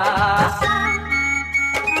गया।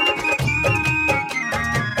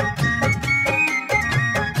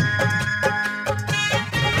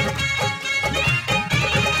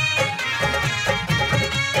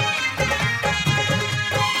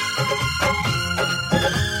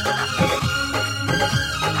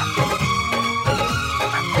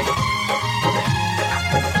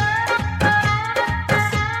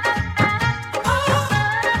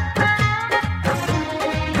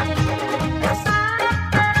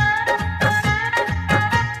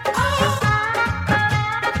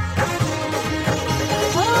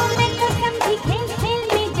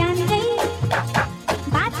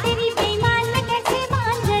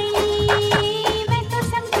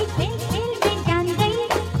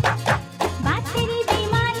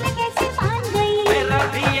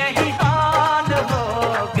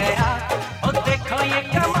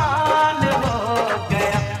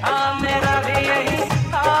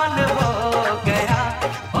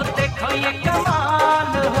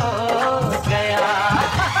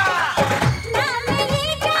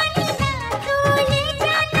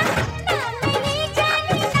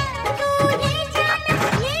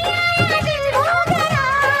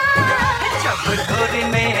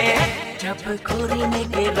 खोरी ने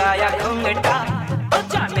गिराया घूंघटा, ओ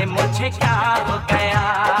जाने मुझे क्या हो गया।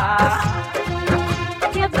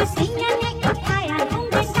 जब सिया ने उठाया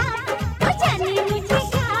घूंघटा, ओ जाने मुझे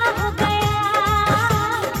क्या हो गया,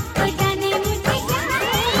 ओ जाने मुझे क्या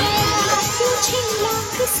हो गया। मुझे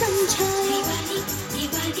लाख समझाए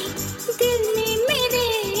दीवानी दिल ने मेरे,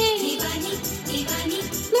 दीवानी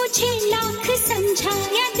मुझे लाख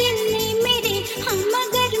समझाया दिल ने मेरे, हाँ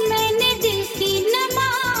मगर मैंने दिल की न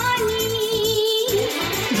मानी।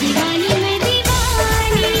 दीवानी मैं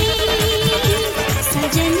दीवानी,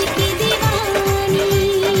 सजन की दीवानी,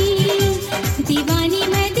 दीवानी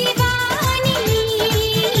मैं दीवानी,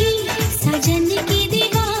 सजन की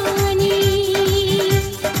दीवानी।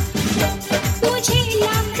 मुझे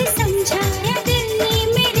लाख समझाया दिल ने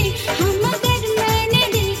मेरे, हाँ मगर मैंने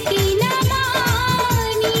दिल की न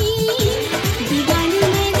मानी। दीवानी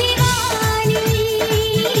मैं दीवानी,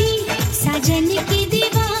 सजन की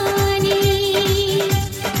दीवानी,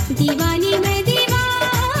 दीवानी मैं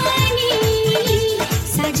दीवानी,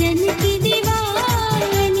 सजन की दीवानी।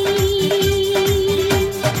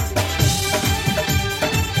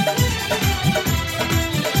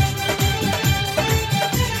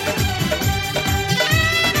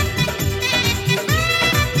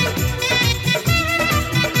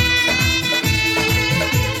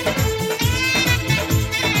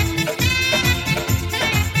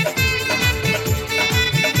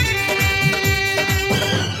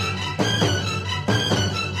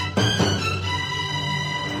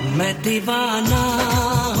 मैं दीवाना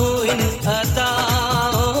हूँ इन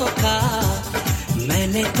अदाओं का,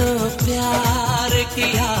 मैंने तो प्यार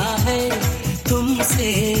किया है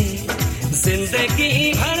तुमसे, जिंदगी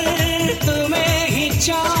भर तुम्हें ही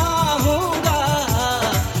चाहूँगा।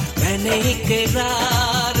 मैंने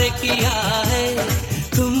इकरार किया है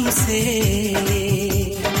तुमसे।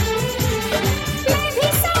 मैं भी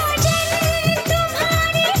साजन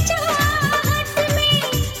तुम्हारी चाहत में,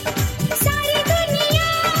 सारी दुनिया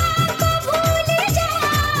को भूल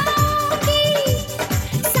जाऊंगी,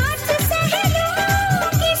 साथ सह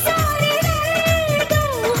लूंगी सारे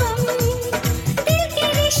दर्दों हम, दिल के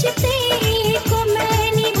रिश्ते को मैं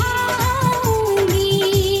निभाऊंगी।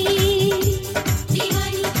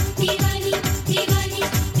 दीवानी दीवानी दीवानी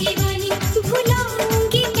दीवानी,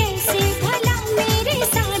 भुलाऊंगी कैसे भला मेरे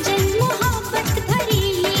साजन, मोहब्बत भरी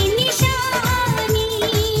ये निशानी।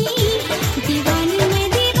 दीवानी मैं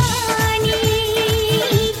दीवानी,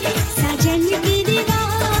 साजन की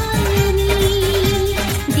दीवानी,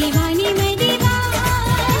 दीवानी मैं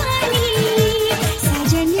दीवानी,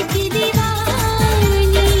 साजन की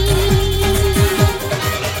दीवानी।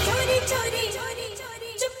 चोरी चोरी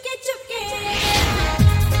चुपके चुपके,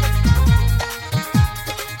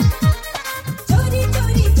 चोरी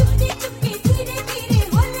चोरी चुपके चुपके, धीरे धीरे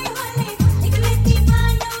होले होले, निकले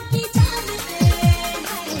दीवानों की जान से।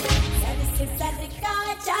 सर से सर का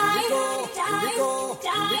चाय चाय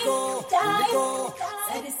चाय चाय,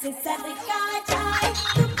 सर से सर का चाय।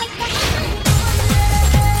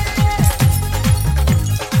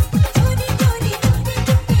 चोरी चोरी चुपके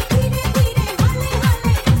चुपके, धीरे धीरे होले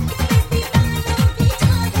होले, निकले दीवानों की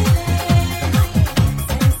जान से। सर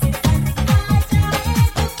से सर का चाय।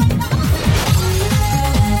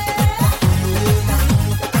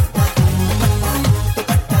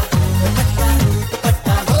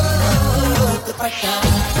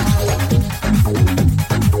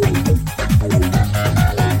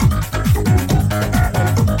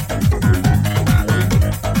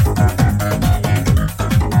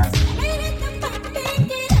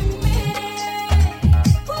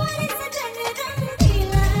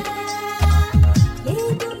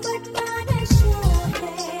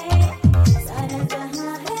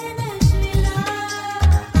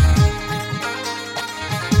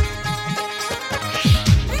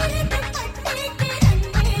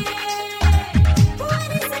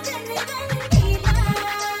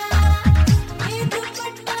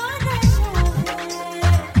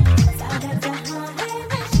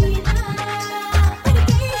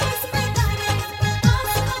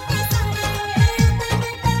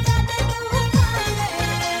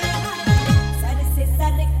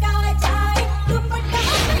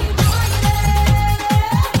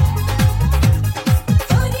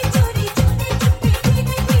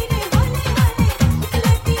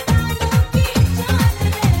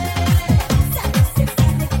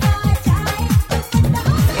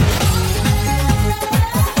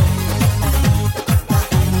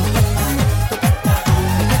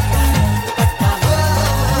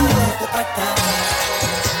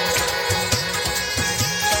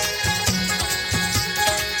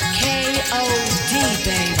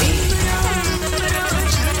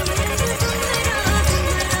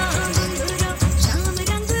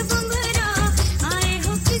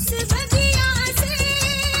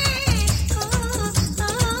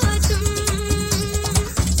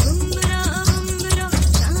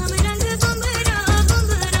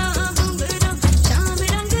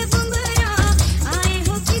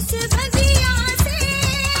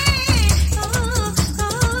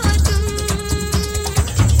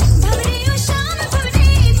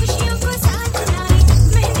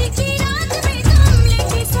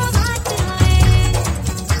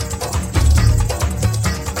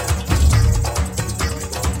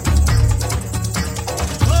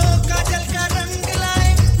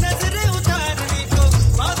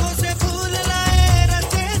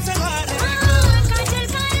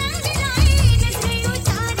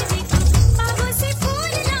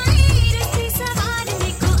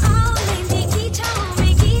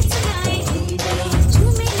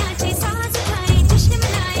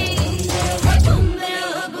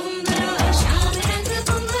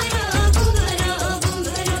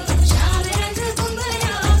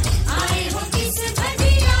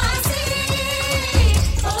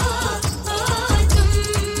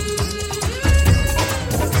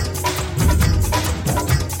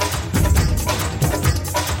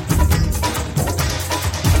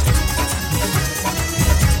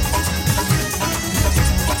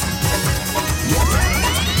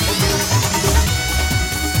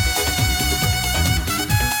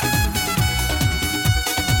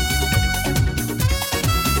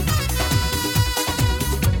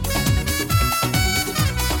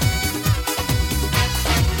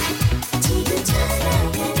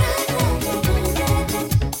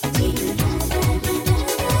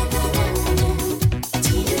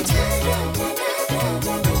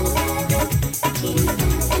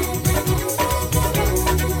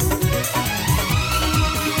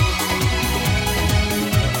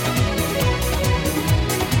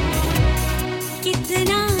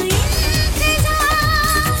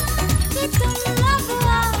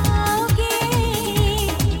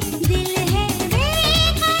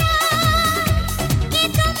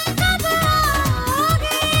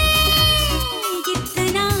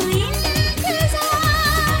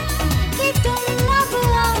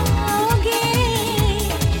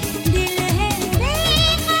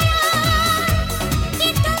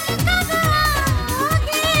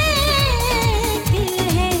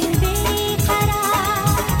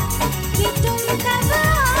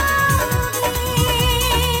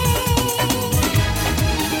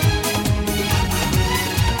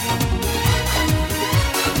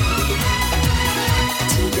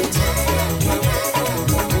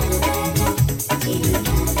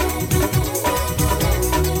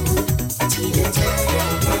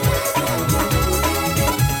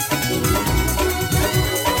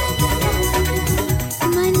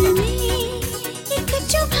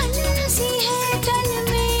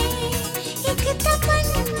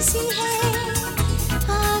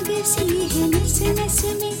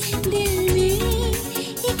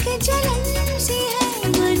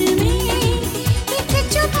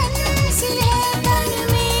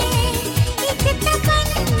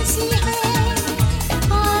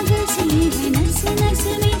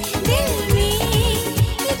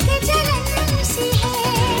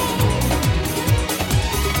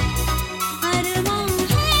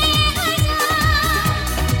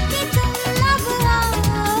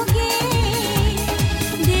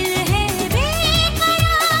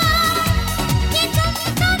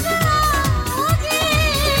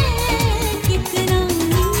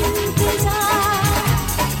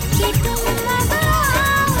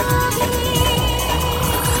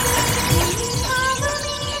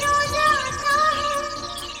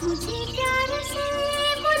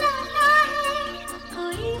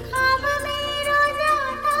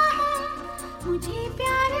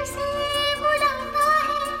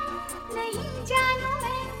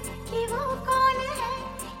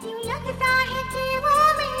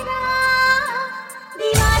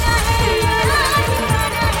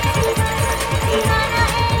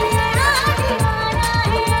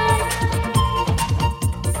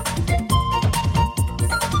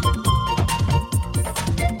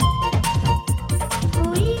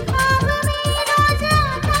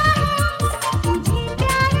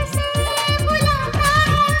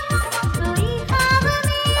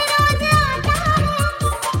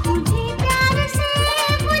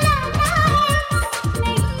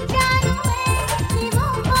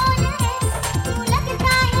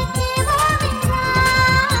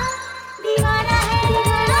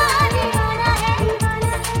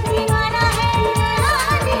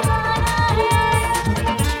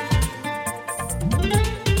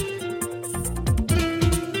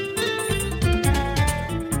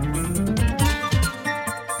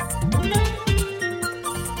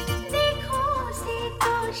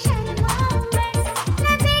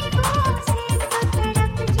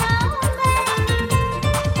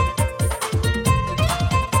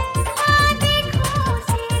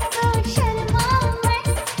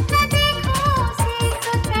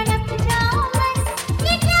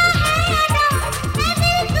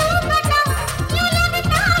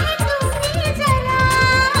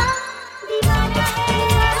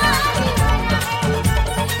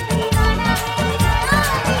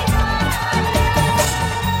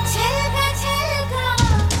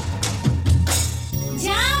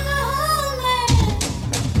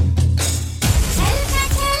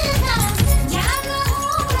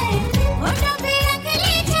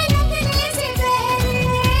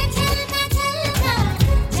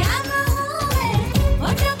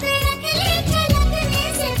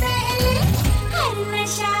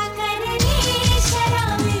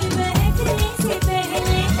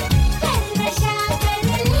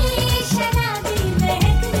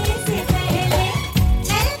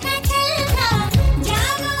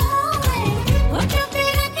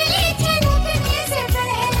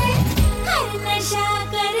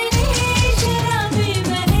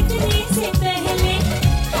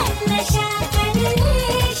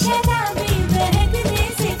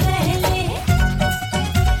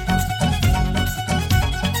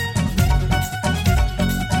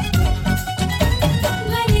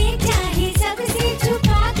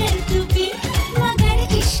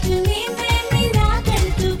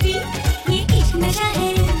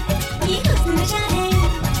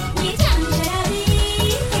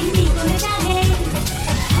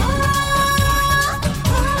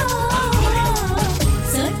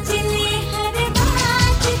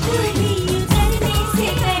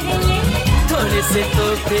 से तो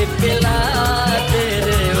पिला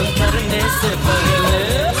तेरे उतरने से पहले.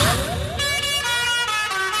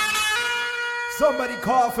 Somebody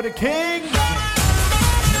call for the king.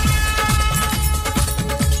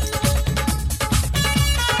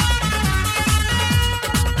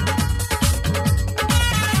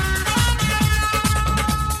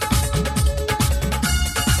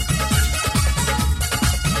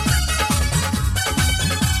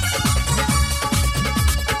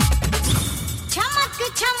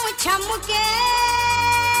 छम के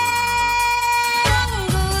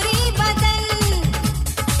अंगूरी बदन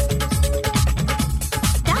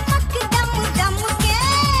दमक दम दम के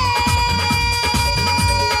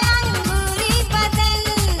अंगूरी बदन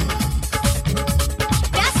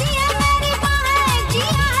प्यासी है मेरी बाहें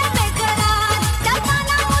जिया है बेकरार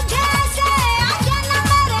दबाना मुझे ऐसे आजा ना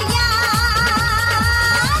मेरे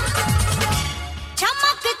यार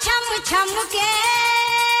चमक छम छम के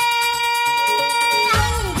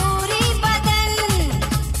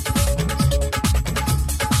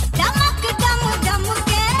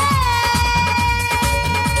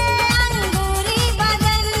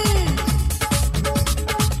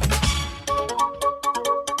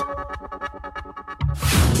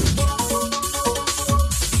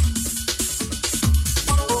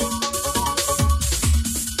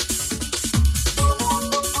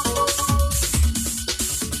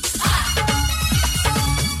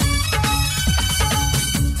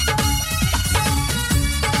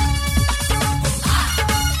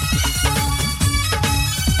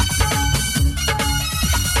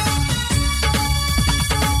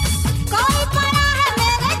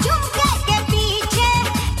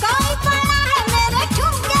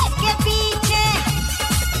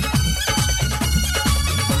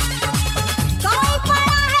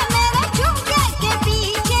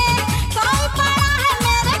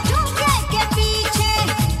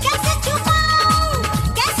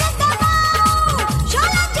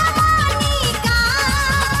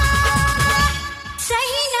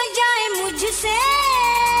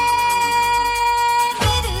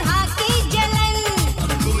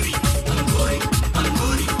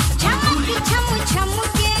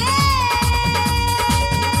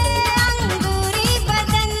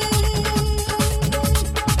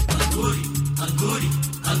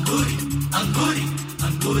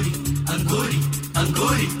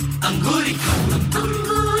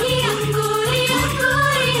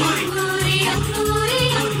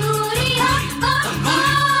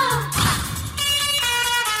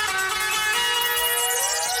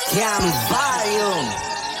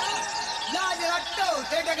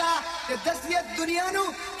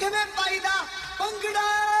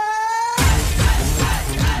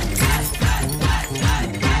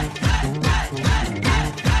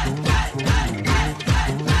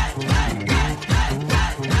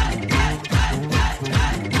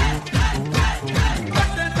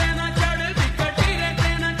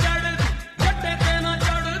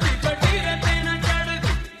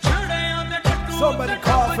Somebody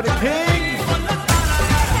call for the king.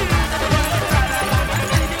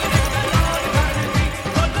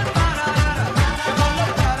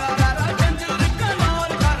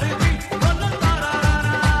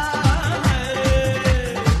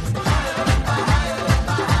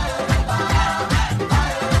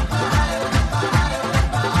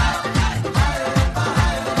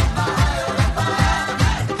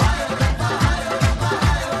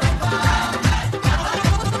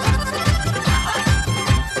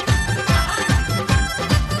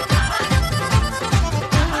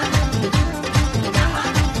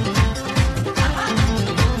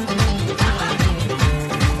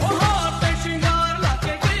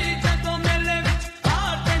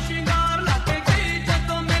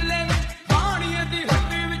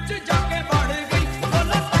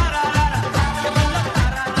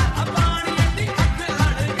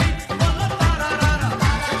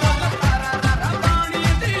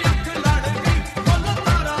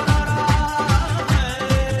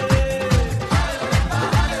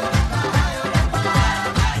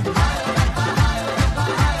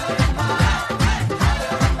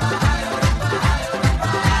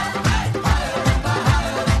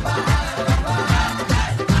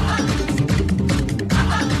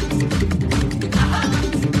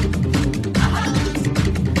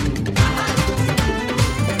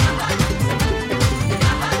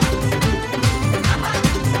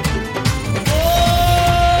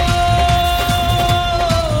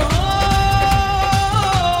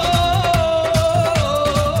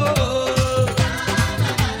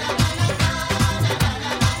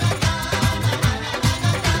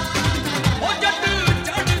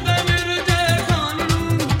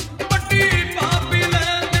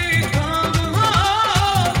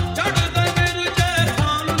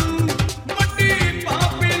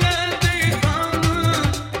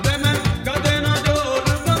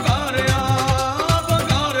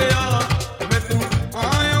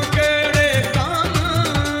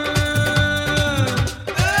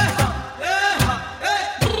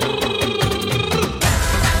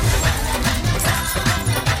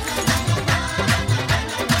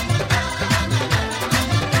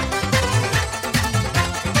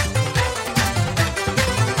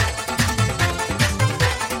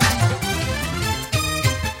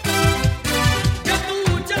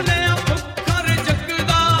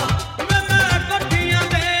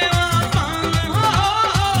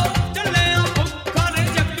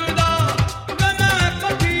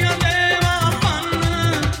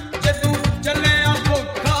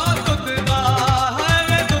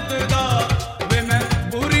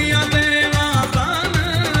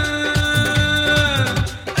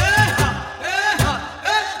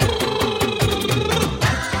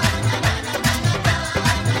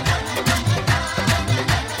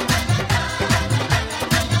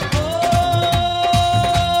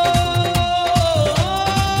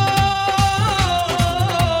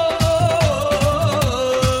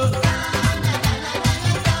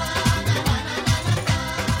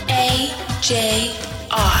 AJR.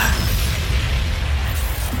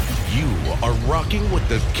 You are rocking with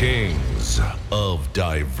the kings of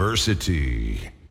diversity.